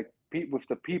like with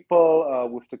the people,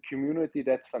 with the community.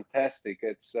 That's fantastic.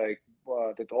 It's like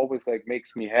that always like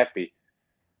makes me happy.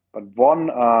 But one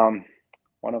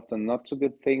of the not so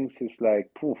good things is like,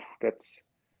 poof, that's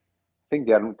I think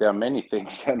there are many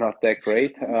things that are not that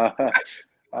great,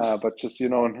 but just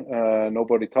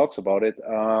nobody talks about it.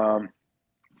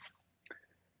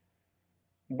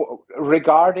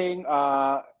 Regarding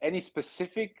any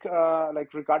specific,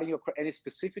 like regarding any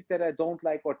specific that I don't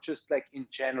like, or just like in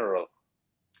general?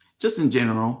 Just in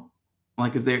general,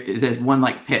 like there's one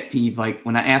like pet peeve? Like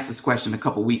when I asked this question a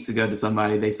couple weeks ago to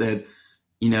somebody, they said,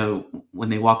 when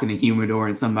they walk in the humidor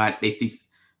and they see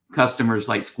customers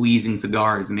like squeezing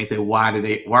cigars, and they say, why are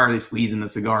they squeezing the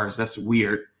cigars? That's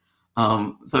weird.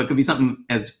 So it could be something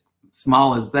as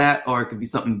small as that, or it could be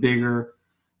something bigger.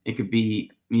 It could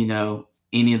be,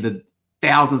 any of the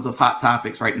thousands of hot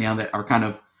topics right now that are kind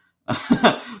of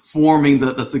swarming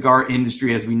the cigar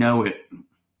industry as we know it.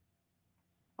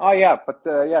 Oh yeah, but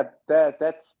yeah,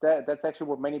 that's actually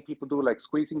what many people do, like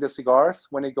squeezing the cigars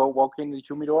when they go walk in the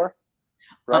humidor,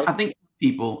 right? I think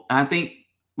people,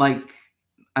 like,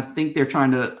 I think they're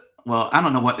trying to, well, I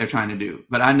don't know what they're trying to do,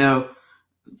 but I know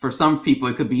for some people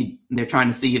it could be they're trying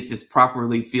to see if it's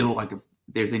properly feel like if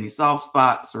there's any soft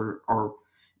spots or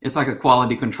it's like a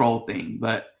quality control thing,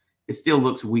 but it still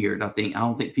looks weird. I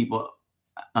don't think people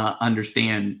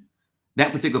understand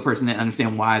that particular person didn't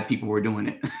understand why people were doing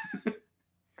it.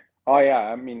 Oh yeah,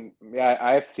 I mean, yeah,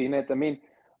 I've seen it. I mean,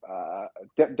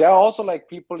 there are also like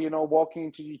people, walking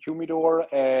into the humidor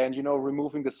and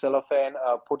removing the cellophane,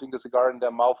 putting the cigar in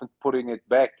their mouth and putting it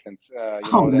back, and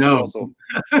Oh that's no. also,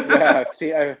 yeah,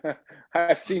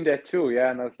 I've seen that too. Yeah,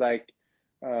 and I was like,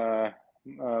 uh,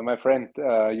 my friend,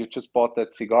 you just bought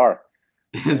that cigar,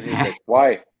 and he was like, Exactly.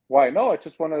 why? Why? No, I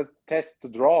just want to test the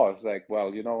draw. I was like, well,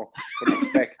 what do you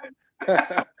expect?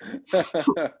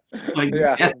 Like,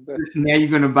 Yeah, yes, now you're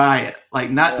going to buy it.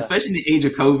 Like, not yeah, especially in the age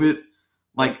of COVID. yeah,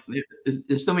 Like,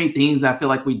 there's so many things I feel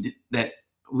like that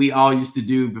we all used to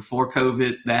do before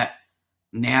COVID that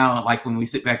now, like when we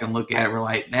sit back and look at it, we're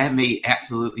like, that made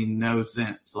absolutely no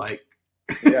sense. Like,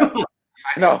 yeah.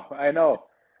 I know, I know.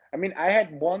 I mean, I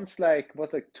had once like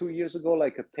was like 2 years ago,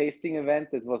 like a tasting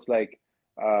event that was like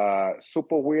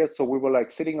super weird. So we were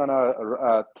like sitting on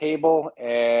a table,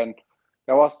 and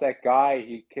there was that guy.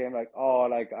 He came like, oh,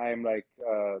 like I'm like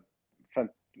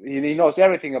he knows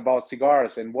everything about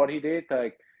cigars. And what he did,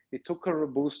 like he took a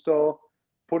Robusto,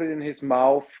 put it in his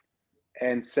mouth,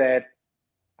 and said,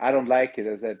 I don't like it.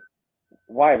 I said,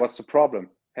 why? What's the problem?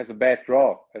 Has a bad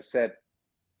draw. I said,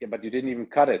 yeah, but you didn't even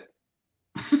cut it.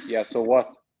 Yeah, so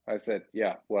what? I said,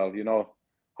 yeah, well,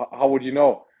 how would you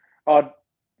know? Oh,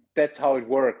 that's how it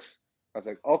works. I was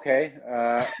like, okay.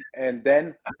 And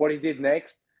then what he did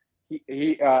next,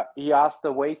 he asked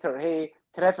the waiter, hey,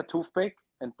 can I have a toothpick?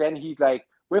 And then he like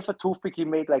with a toothpick he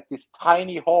made like this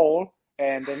tiny hole,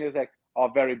 and then he was like, oh,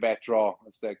 very bad draw.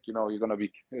 It's like, you're gonna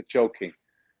be joking.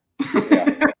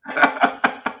 Yeah,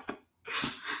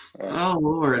 oh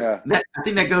Lord, yeah, I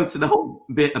think that goes to the whole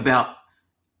bit about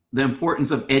the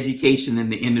importance of education in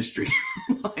the industry.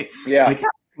 like, yeah, like how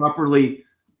properly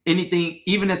anything,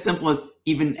 even as simple as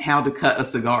even how to cut a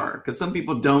cigar, because some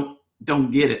people don't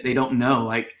get it. They don't know.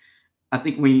 Like, I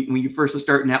think when you first are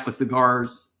starting out with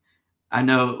cigars, I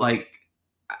know like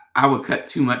I would cut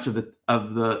too much of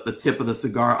the tip of the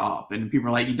cigar off, and people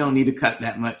are like, you don't need to cut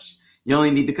that much. You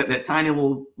only need to cut that tiny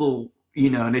little,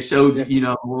 and they showed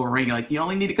yeah, a little ring, like you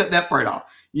only need to cut that part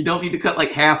off. You don't need to cut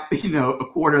like half, a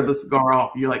quarter of the cigar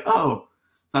off. You're like, oh,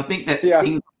 so I think that yeah,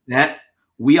 things like that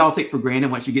we all take for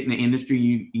granted. Once you get in the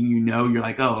industry, you're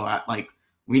like, oh, like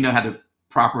we know how to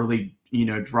properly,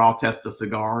 draw test a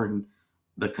cigar, and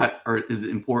the cut is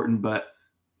important, but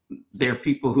there are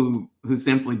people who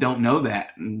simply don't know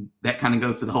that, and that kind of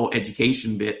goes to the whole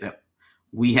education bit that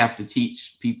we have to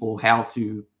teach people how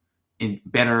to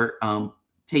better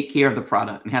take care of the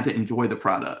product and how to enjoy the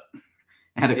product,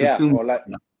 how to yeah. consume Or like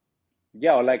the product.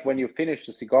 Yeah, or like when you finish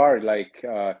the cigar, like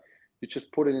you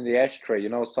just put it in the ashtray.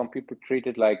 Some people treat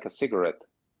it like a cigarette.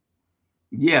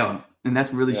 Yeah, and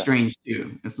that's really Yeah, strange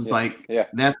too. It's just yeah, like yeah,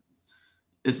 that's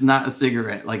it's not a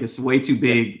cigarette. Like it's way too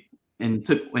yeah, big and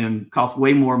costs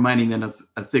way more money than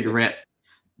a yeah, cigarette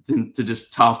to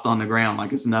just tossed on the ground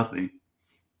like it's nothing.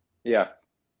 yeah.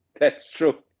 That's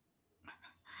true.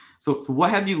 So what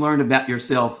have you learned about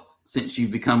yourself since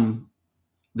you've become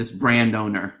this brand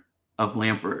owner of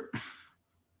Lampert?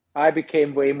 I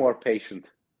became way more patient.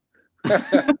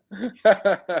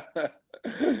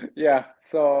 Yeah.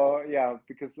 So yeah,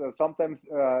 because sometimes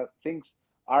things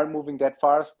are moving that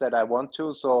fast that I want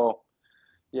to. So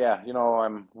yeah,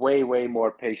 I'm way, way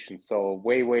more patient. So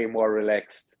way, way more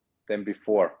relaxed than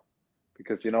before.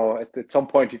 Because at some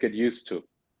point you get used to.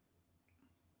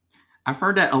 I've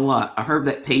heard that a lot. I heard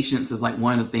that patience is like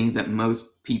one of the things that most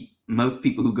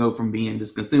people who go from being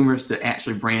just consumers to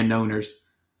actually brand owners,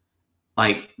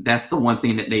 like that's the one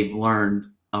thing that they've learned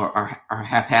or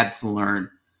have had to learn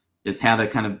is how to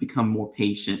kind of become more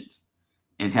patient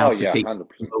and how Oh to yeah, take 100%.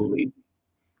 it slowly.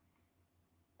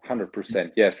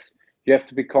 100%. Yes. You have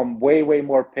to become way, way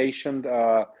more patient.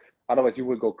 Otherwise you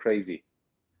will go crazy.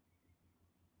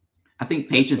 I think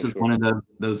That's for patience is sure. one of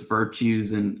those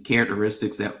virtues and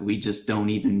characteristics that we just don't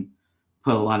even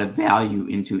put a lot of value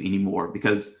into anymore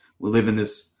because we live in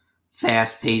this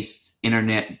fast-paced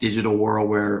internet digital world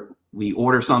where we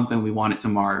order something, we want it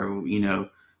tomorrow.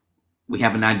 We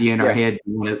have an idea in our Yeah. head,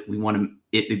 we want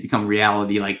it to become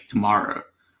reality like tomorrow.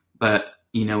 But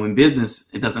in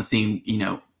business, it doesn't seem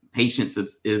patience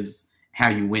is how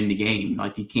you win the game.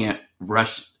 Like you can't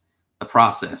rush the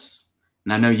process,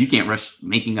 and I know you can't rush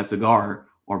making a cigar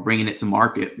or bringing it to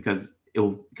market because it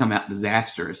will come out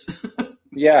disastrous.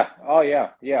 Yeah. Oh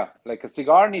yeah. Yeah. Like a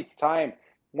cigar needs time.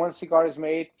 Once cigar is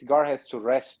made, cigar has to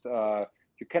rest.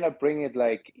 You cannot bring it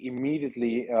like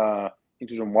immediately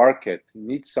into the market. It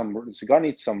needs some cigar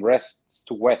needs some rest. It's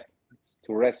too wet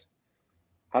to rest.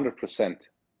 100%.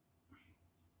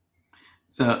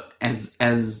 So,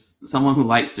 as someone who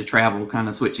likes to travel, kind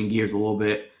of switching gears a little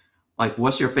bit, like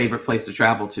what's your favorite place to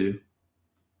travel to?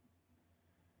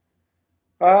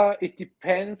 It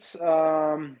depends.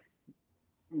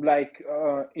 Like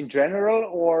in general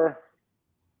or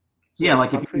Yeah,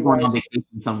 like if country you're going on wise.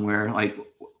 vacation somewhere, like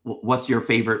what's your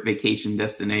favorite vacation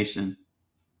destination?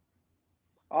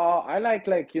 I like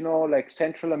like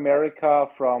Central America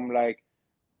from like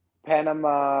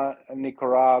Panama,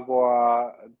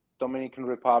 Nicaragua, Dominican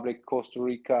Republic, Costa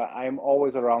Rica. I'm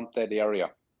always around that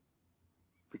area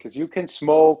because you can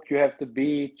smoke, you have the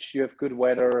beach, you have good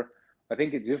weather. I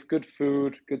think you have good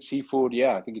food, good seafood.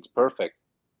 Yeah, I think it's perfect.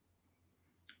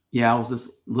 Yeah, I was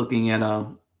just looking at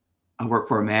I work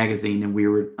for a magazine and we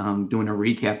were doing a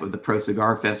recap of the Pro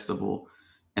Cigar Festival,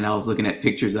 and I was looking at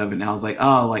pictures of it, and I was like,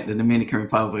 oh, like the Dominican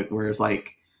Republic, where it's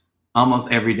like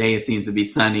almost every day it seems to be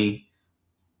sunny,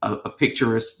 a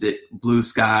picturesque blue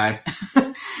sky.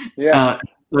 Yeah. uh,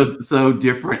 so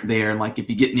different there. And like if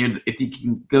you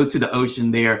can go to the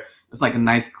ocean there, it's like a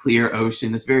nice clear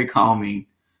ocean. It's very calming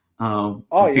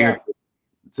Oh compared yeah.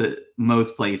 to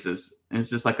most places. And it's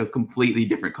just like a completely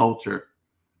different culture.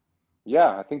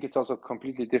 Yeah, I think it's also a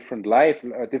completely different life,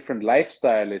 a different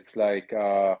lifestyle. It's like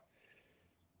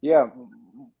yeah,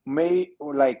 may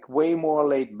like way more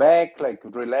laid back, like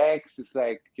relaxed. It's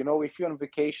like if you're on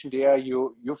vacation there,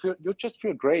 you just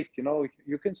feel great.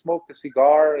 You can smoke a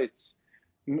cigar.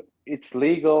 It's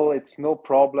legal. It's no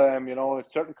problem. In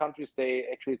certain countries, they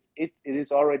actually it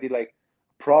is already like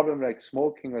a problem like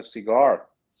smoking a cigar.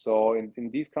 So in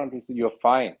these countries, you're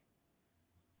fine.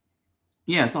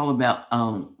 Yeah, it's all about.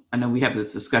 I know we have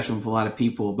this discussion with a lot of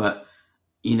people, but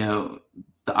you know,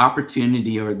 the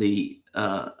opportunity or the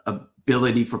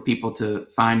ability for people to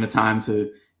find the time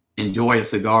to enjoy a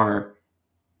cigar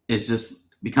is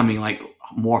just becoming like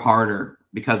more harder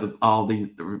because of all these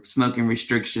smoking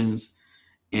restrictions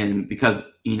and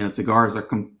because cigars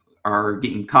are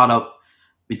getting caught up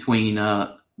between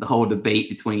the whole debate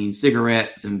between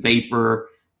cigarettes and vapor,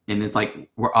 and it's like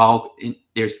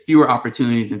there's fewer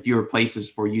opportunities and fewer places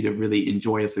for you to really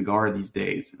enjoy a cigar these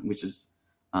days, which is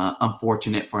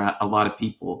unfortunate for a lot of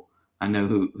people I know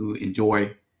who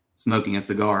enjoy smoking a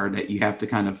cigar, that you have to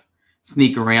kind of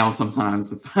sneak around sometimes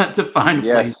to find a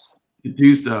place Yes. to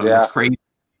do so. It's Yeah. crazy.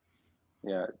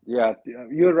 Yeah, yeah,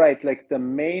 you're right. Like the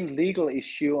main legal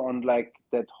issue on like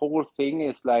that whole thing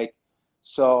is like,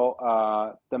 so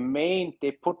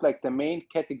they put like the main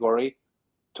category,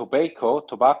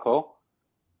 tobacco.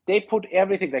 They put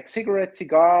everything like cigarettes,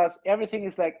 cigars, everything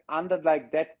is like under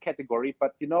like that category.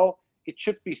 But it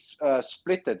should be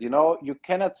splitted. You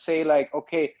cannot say like,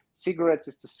 okay, cigarettes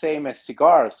is the same as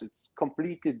cigars. It's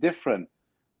completely different.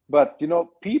 But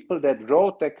people that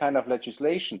wrote that kind of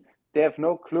legislation, they have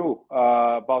no clue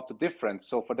about the difference.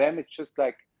 So for them, it's just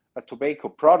like a tobacco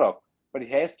product, but it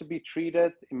has to be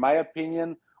treated, in my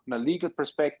opinion, on a legal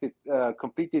perspective,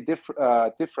 completely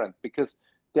different, because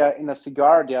there in a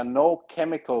cigar there are no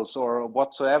chemicals or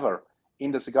whatsoever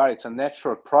in the cigar. It's a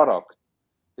natural product.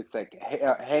 It's like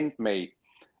handmade,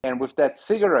 and with that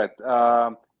cigarette,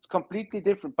 it's completely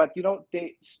different. But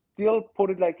they still put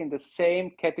it like in the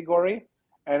same category,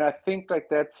 and I think like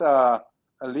that's a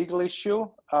legal issue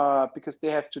because they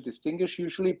have to distinguish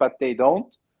usually, but they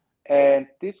don't, and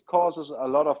this causes a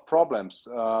lot of problems.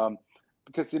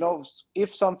 Because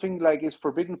if something like is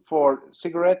forbidden for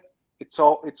cigarette, it's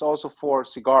also for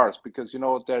cigars, because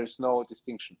there's no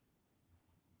distinction.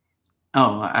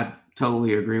 Oh, I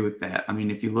totally agree with that. I mean,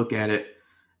 if you look at it,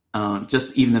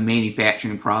 just even the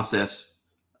manufacturing process,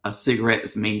 a cigarette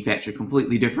is manufactured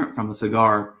completely different from a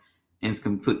cigar, and it's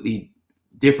completely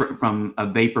different from a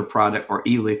vapor product or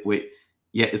e-liquid,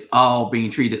 yet it's all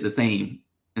being treated the same.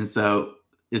 And so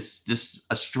it's just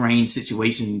a strange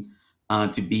situation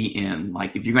to be in.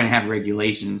 Like, if you're going to have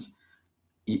regulations,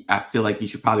 I feel like you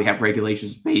should probably have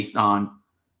regulations based on,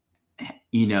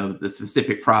 the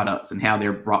specific products and how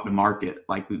they're brought to market.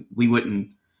 Like, we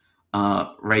wouldn't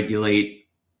regulate,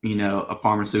 a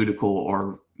pharmaceutical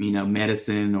or,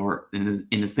 medicine or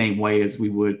in the same way as we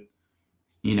would,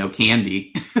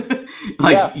 candy.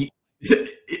 Like, yeah.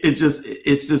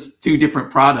 It's just two different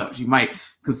products. You might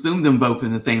consume them both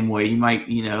in the same way. You might,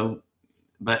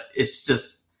 but it's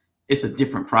a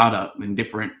different product and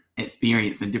different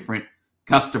experience and different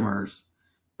customers,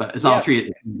 but it's all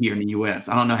treated here in the US.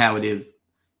 I don't know how it is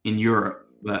in Europe,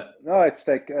 but no, it's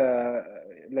like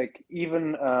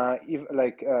even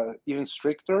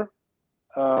stricter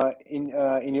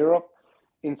in Europe.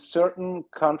 In certain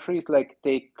countries, like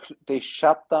they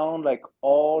shut down like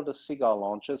all the cigar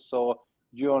launches, so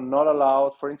you're not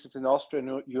allowed. For instance, in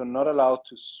Austria, you're not allowed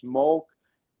to smoke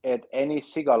at any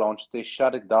cigar launch. They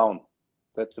shut it down.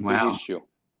 That's a big issue.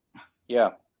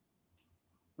 Yeah,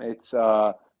 it's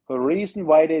the reason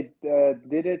why they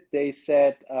did it. They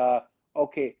said,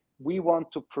 okay, we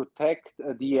want to protect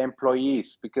the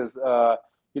employees, because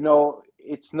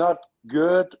it's not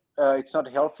good. It's not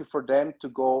healthy for them to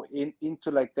go into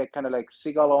like that kind of like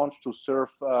cigar lounge to serve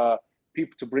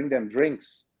people, to bring them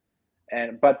drinks.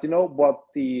 But what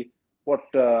the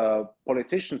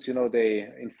politicians, they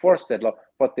enforce that law.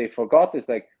 What they forgot is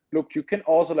like, look, you can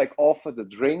also like offer the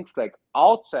drinks like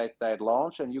outside that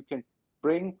lounge, and you can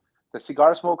bring the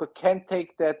cigar smoker can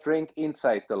take that drink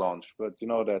inside the lounge. But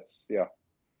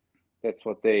that's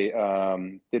what they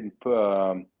didn't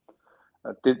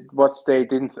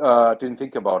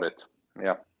think about it.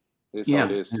 Yeah, this is how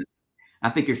it is. I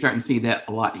think you're starting to see that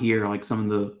a lot here. Like, some of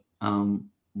the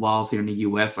laws here in the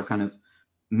U.S. are kind of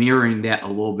mirroring that a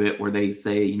little bit, where they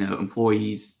say,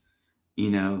 employees, we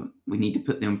need to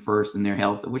put them first in their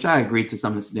health, which I agree to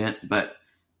some extent. But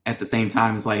at the same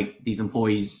time, it's like these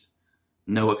employees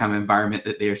know what kind of environment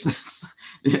that they're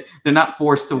not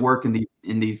forced to work in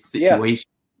these situations.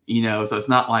 So it's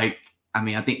not like,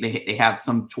 I think they have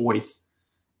some choice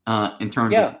in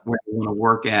terms of where they want to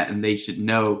work at, and they should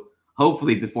know,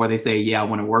 hopefully, before they say, I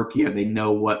want to work here, they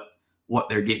know what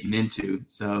they're getting into.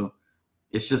 So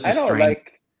it's just a strange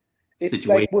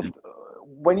situation. Like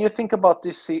when you think about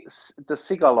the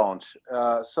cigar lounge,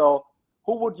 so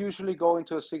who would usually go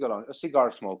into a cigar lounge? A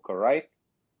cigar smoker, right?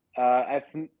 I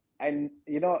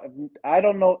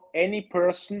don't know any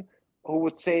person who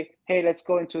would say, "Hey, let's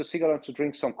go into a cigar lounge to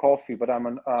drink some coffee," but I'm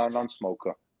a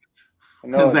non-smoker.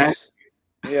 Exactly.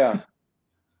 It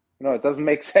doesn't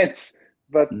make sense.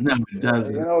 But no, it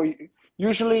doesn't.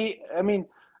 Usually,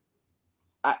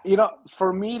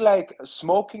 for me, like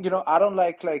smoking, I don't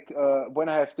like when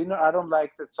I have dinner, I don't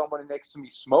like that somebody next to me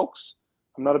smokes.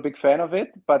 I'm not a big fan of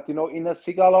it. But in a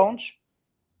cigar lounge,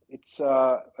 it's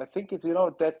I think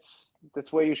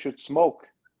that's where you should smoke.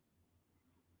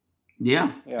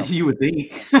 Yeah. You would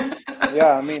think. That's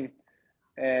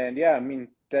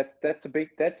a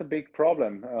big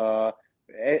problem.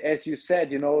 As you said,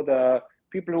 the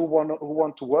people who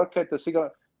want to work at the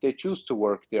cigar, they choose to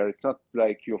work there. It's not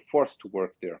like you're forced to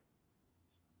work there.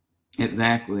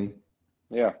 Exactly.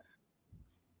 Yeah.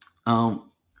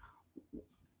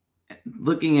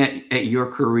 Looking at your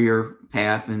career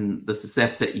path and the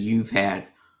success that you've had,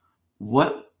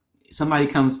 what somebody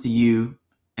comes to you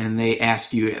and they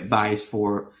ask you advice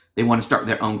for, they want to start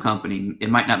their own company. It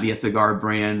might not be a cigar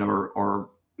brand or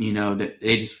that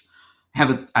they just have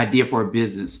an idea for a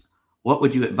business. What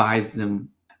would you advise them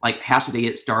like how should they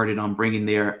get started on bringing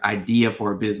their idea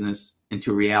for a business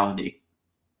into reality?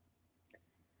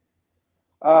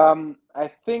 I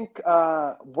think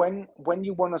when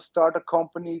you want to start a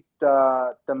company,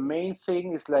 the main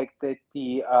thing is like that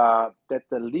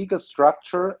the legal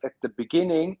structure at the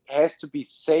beginning has to be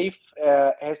safe,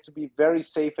 has to be very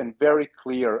safe and very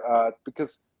clear,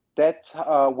 because that's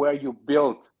where you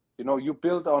build. You know, you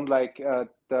build on like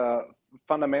the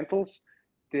fundamentals.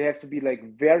 They have to be like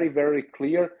very, very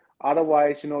clear.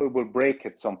 Otherwise, you know, it will break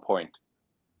at some point.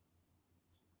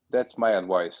 That's my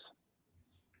advice.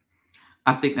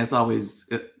 I think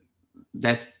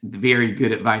that's very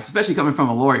good advice, especially coming from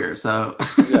a lawyer. So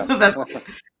Yeah. that's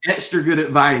extra good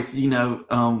advice, in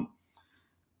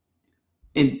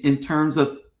terms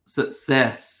of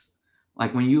success.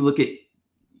 Like when you look at,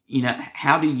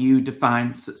 how do you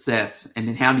define success, and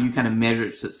then how do you kind of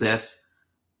measure success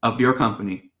of your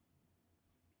company?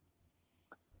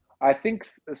 I think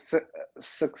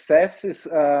success is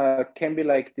can be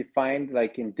like defined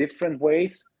like in different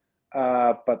ways.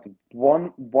 But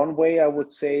one way I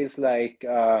would say is like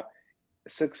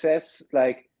success,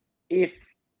 like if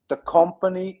the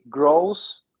company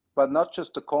grows, but not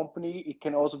just the company, it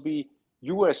can also be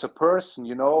you as a person,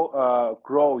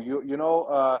 grow.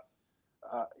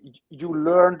 You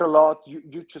learned a lot.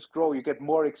 You just grow. You get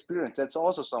more experience. That's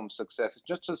also some success. It's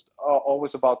not just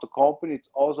always about the company. It's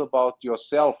also about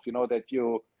yourself. That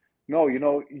you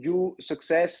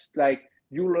success, like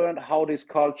you learn how this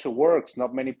culture works.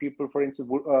 Not many people, for instance,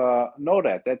 know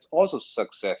that. That's also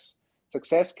success.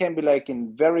 Success can be like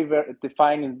in very, very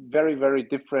defined in very, very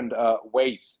different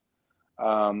ways.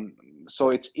 So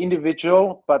it's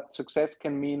individual, but success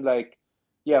can mean like,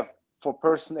 yeah, for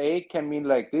person A can mean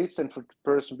like this, and for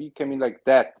person B can mean like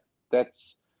that.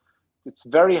 That's It's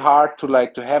very hard to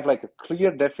have like a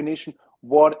clear definition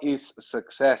what is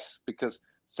success, because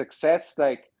success,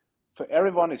 like, for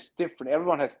everyone is different.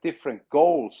 Everyone has different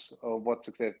goals of what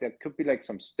success. There could be like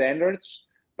some standards,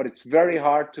 but it's very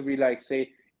hard to be like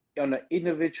say on an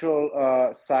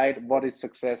individual side what is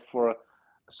success for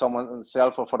someone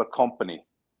himself or for the company.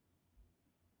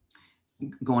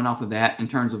 Going off of that, in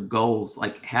terms of goals,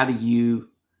 like how do you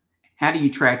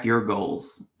track your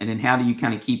goals, and then how do you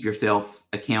kind of keep yourself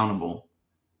accountable?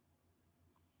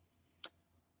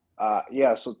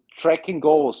 Yeah, so tracking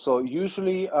goals. So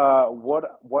usually,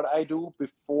 what I do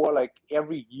before, like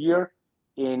every year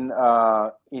in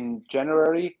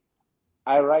January,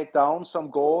 I write down some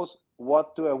goals.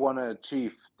 What do I want to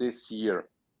achieve this year?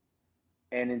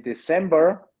 And in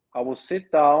December, I will sit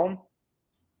down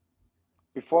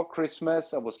before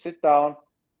Christmas. I will sit down.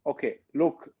 Okay,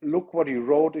 look what you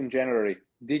wrote in January.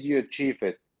 Did you achieve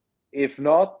it? If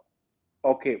not,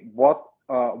 okay, what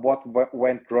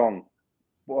went wrong?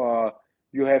 uh,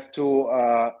 you have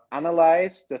to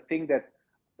analyze the thing that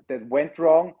went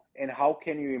wrong, and how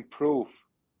can you improve.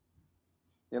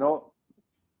 You know,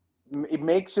 it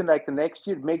makes you like the next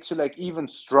year. It makes you like even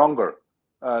stronger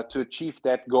to achieve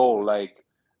that goal, like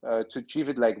to achieve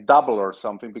it like double or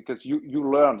something, because you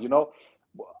learn.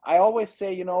 I always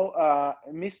say,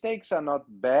 mistakes are not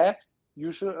bad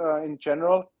usually in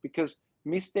general, because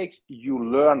mistakes you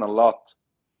learn a lot.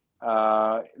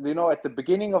 At the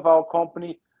beginning of our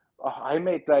company, I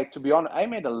made, like, to be honest, I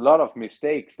made a lot of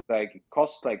mistakes. Like, it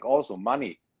costs like also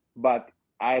money, but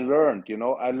I learned.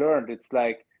 It's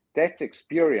like, that's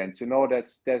experience.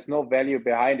 There's no value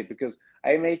behind it, because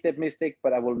I made that mistake,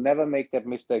 but I will never make that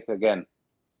mistake again.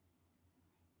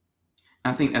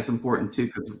 I think that's important too,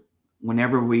 because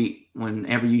whenever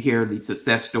you hear these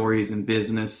success stories in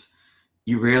business,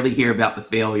 you rarely hear about the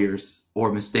failures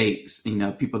or mistakes.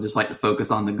 People just like to focus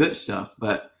on the good stuff,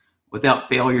 but without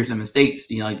failures and mistakes,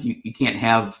 like you can't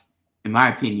have, in my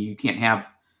opinion, you can't have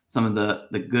some of the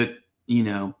good, the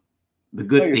No,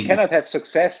 good you things. cannot have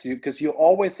success, because you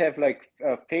always have like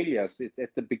failures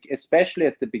especially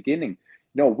at the beginning.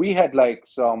 We had like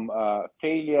some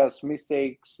failures,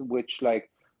 mistakes, which like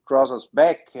draws us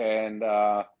back, and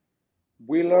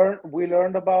we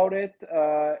learned about it,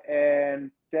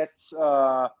 and that's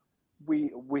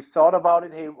we thought about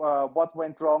it. Hey, what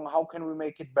went wrong? How can we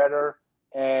make it better?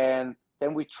 And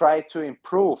then we try to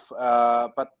improve.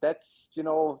 But that's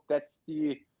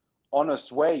the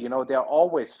honest way. There are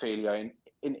always failure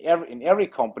in every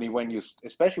company,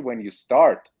 especially when you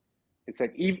start. It's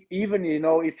like, even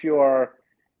if you are,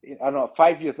 I don't know,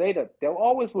 5 years later, there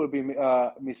always will be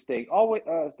mistake. Always,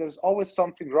 there's always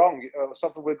something wrong.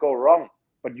 Something will go wrong,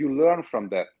 but you learn from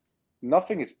that.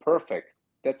 Nothing is perfect.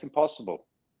 That's impossible.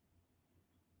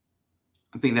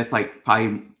 I think that's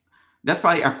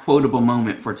probably our quotable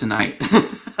moment for tonight.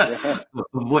 Yeah.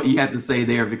 Of what you have to say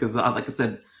there, because like I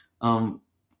said, um,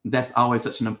 that's always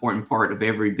such an important part of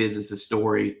every business's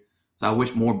story. So I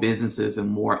wish more businesses and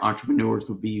more entrepreneurs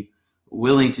would be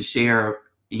willing to share,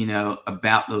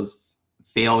 about those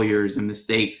failures and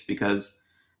mistakes, because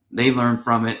they learn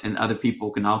from it and other people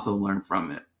can also learn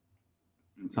from it.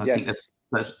 So I think Yes.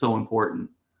 that's so important.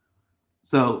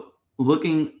 So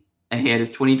looking ahead,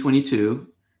 is 2022.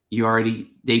 You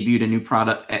already debuted a new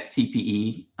product at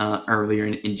TPE earlier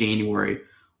in January.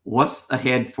 What's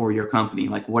ahead for your company?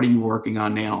 Like, what are you working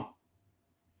on now?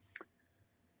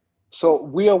 So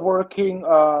we are working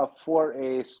for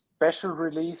a special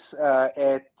release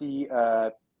at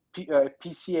the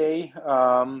PCA,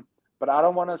 but I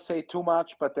don't want to say too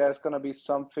much. But there's going to be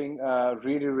something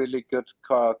really, really good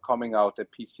coming out at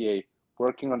PCA.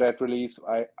 Working on that release.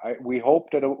 We hope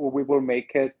that we will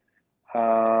make it.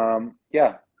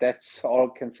 Yeah, that's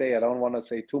all I can say. I don't want to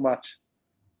say too much.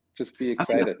 Just be I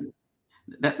think excited.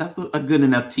 that's a good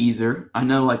enough teaser. I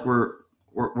know, like we're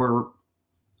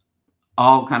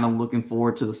all kind of looking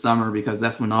forward to the summer, because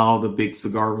that's when all the big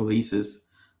cigar releases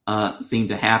seem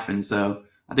to happen. So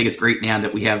I think it's great now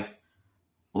that we have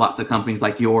lots of companies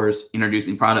like yours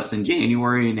introducing products in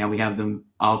January, and now we have them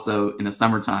also in the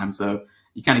summertime. So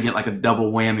you kind of get like a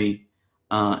double whammy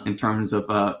in terms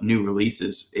of new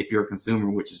releases if you're a consumer,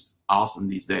 which is awesome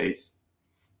these days.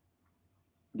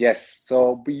 Yes.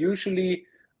 So we usually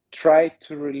try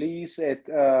to release at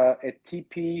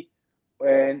TP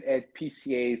and at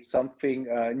PCA something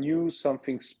new,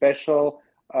 something special.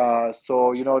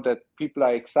 So that people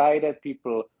are excited.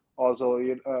 People also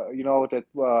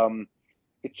that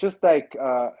it's just like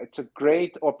it's a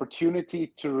great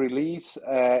opportunity to release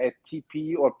at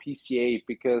TP or PCA,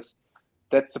 because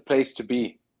that's the place to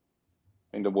be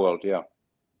in the world. Yeah.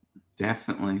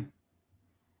 Definitely.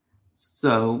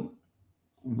 So,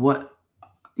 what,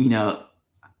 you know,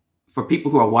 for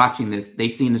people who are watching this,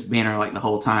 they've seen this banner like the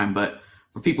whole time, but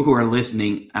for people who are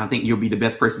listening, I think you'll be the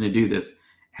best person to do this.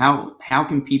 How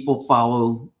can people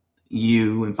follow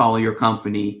you and follow your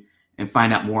company and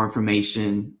find out more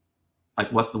information?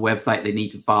 Like, what's the website they need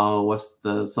to follow? What's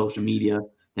the social media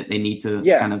that they need to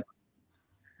Yeah. kind of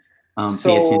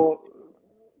pay attention? So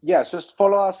yeah, just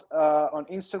follow us on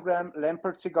Instagram,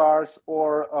 Lampert Cigars,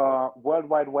 or World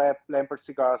Wide Web,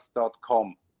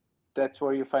 lampertcigars.com. That's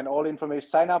where you find all information.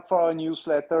 Sign up for our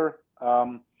newsletter.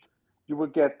 You will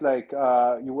get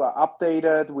you are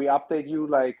updated. We update you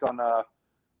like on a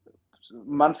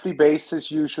monthly basis,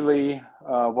 usually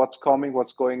what's coming,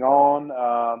 what's going on.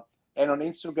 And on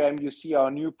Instagram, you see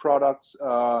our new products.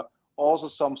 Also,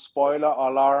 some spoiler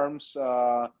alarms.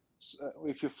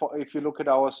 If you look at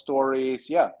our stories,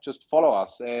 yeah, just follow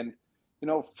us, and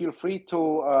feel free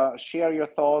to share your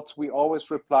thoughts. We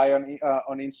always reply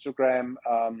on Instagram.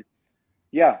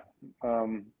 Yeah,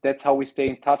 that's how we stay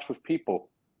in touch with people.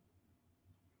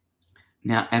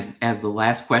 Now, as the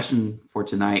last question for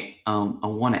tonight, I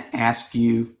want to ask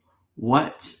you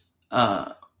what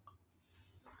uh,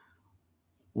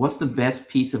 what's the best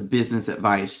piece of business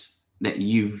advice that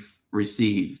you've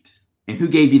received, and who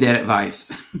gave you that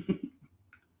advice?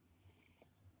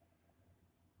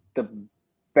 The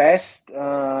best.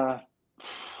 I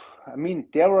mean,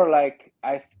 there were like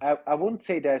I wouldn't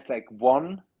say there's like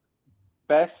one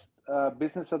best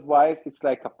business advice. It's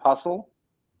like a puzzle.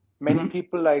 Many Mhm.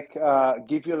 people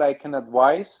give you like an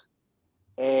advice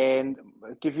and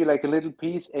give you like a little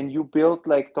piece, and you build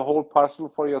like the whole puzzle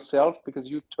for yourself because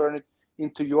you turn it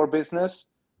into your business.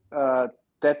 Uh,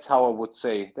 that's how I would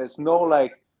say. There's no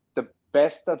like the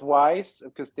best advice,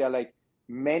 because there are like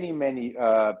many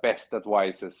best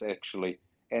advices actually,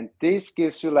 and this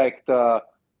gives you like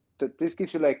this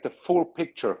gives you like the full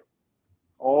picture.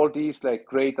 All these like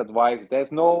great advice.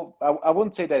 There's no, I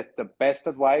wouldn't say that's the best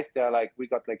advice. There are like we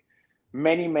got like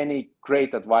many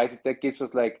great advice that gives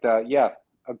us like a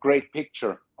great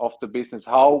picture of the business,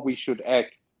 how we should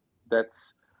act.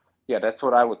 That's that's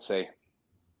what I would say.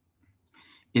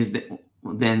 Is that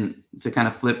then to kind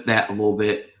of flip that a little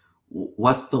bit?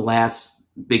 What's the last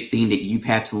big thing that you've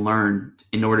had to learn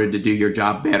in order to do your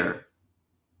job better?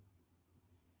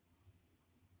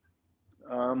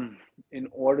 In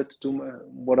order to do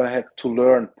what I have to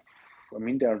learn, I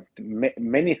mean there are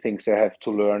many things I have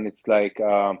to learn. It's like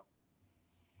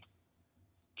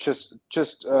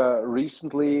just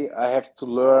recently I have to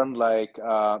learn like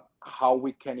how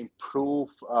we can improve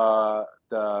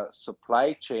the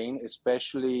supply chain,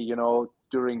 especially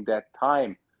during that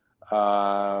time,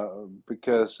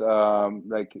 because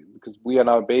we are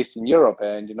now based in Europe,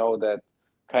 and that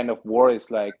kind of war is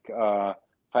like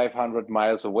 500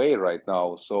 miles away right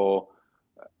now. So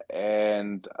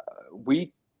and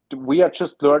we are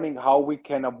just learning how we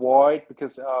can avoid,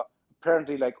 because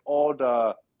apparently like all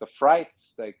the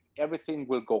freights, like everything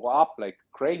will go up like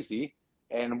crazy,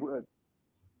 and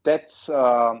that's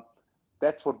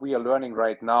what we are learning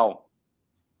right now.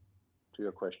 To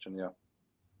your question, yeah.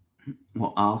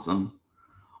 Well, awesome.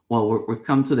 Well, we've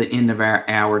come to the end of our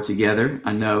hour together.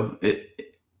 I know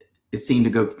it seemed to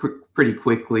go pretty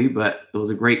quickly, but it was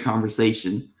a great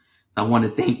conversation. So I want to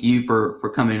thank you for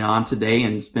coming on today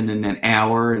and spending an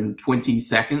hour and 20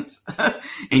 seconds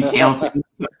and counting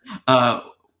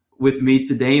with me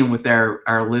today and with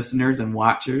our listeners and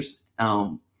watchers.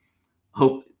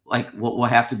 Hope like we'll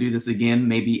have to do this again,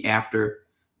 maybe after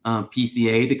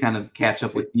PCA, to kind of catch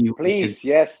up with you. Please,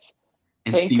 yes.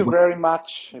 And thank you very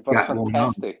much. It was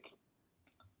fantastic.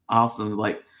 Awesome.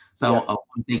 So I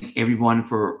want to thank everyone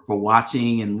for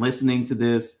watching and listening to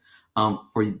this.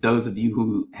 For those of you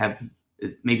who have,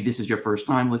 maybe this is your first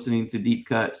time listening to Deep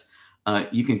Cuts,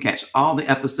 you can catch all the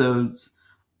episodes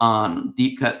on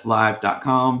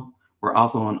deepcutslive.com. We're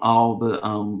also on all the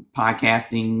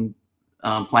podcasting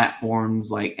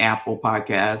platforms like Apple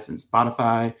Podcasts and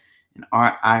Spotify and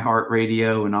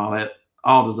iHeartRadio and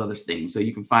all those other things. So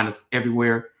you can find us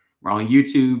everywhere. We're on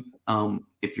YouTube.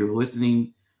 If you're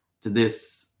listening to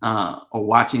this or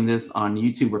watching this on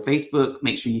YouTube or Facebook,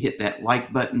 make sure you hit that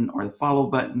like button or the follow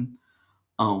button.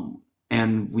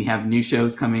 And we have new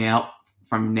shows coming out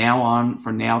from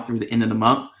now through the end of the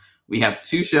month. We have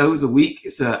 2 shows a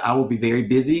week, so I will be very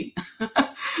busy.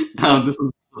 This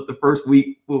was the first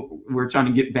week we're trying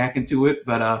to get back into it,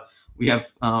 but we have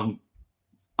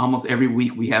almost every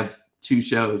week we have 2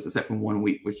 shows, except for 1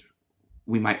 week, which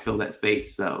we might fill that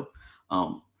space. So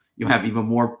you'll have even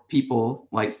more people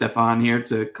like Stefan here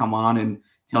to come on and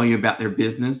tell you about their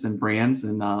business and brands.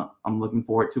 And I'm looking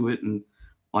forward to it. And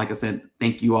like I said,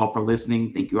 thank you all for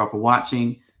listening. Thank you all for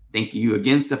watching. Thank you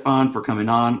again, Stefan, for coming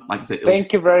on. Like I said,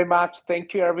 thank you very much.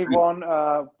 Thank you, everyone.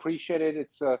 Appreciate it.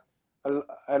 It's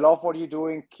I love what you're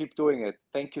doing. Keep doing it.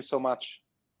 Thank you so much.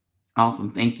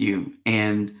 Awesome. Thank you.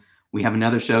 And we have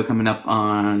another show coming up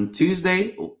on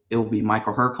Tuesday. It will be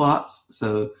Michael Herklotz.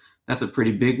 So that's a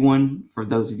pretty big one for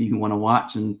those of you who want to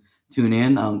watch and tune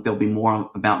in. There'll be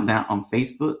more about that on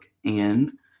Facebook.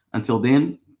 And until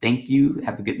then, thank you.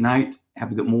 Have a good night.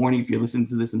 Have a good morning if you're listening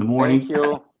to this in the morning. Thank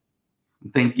you.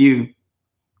 Thank you.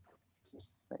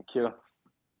 Thank you.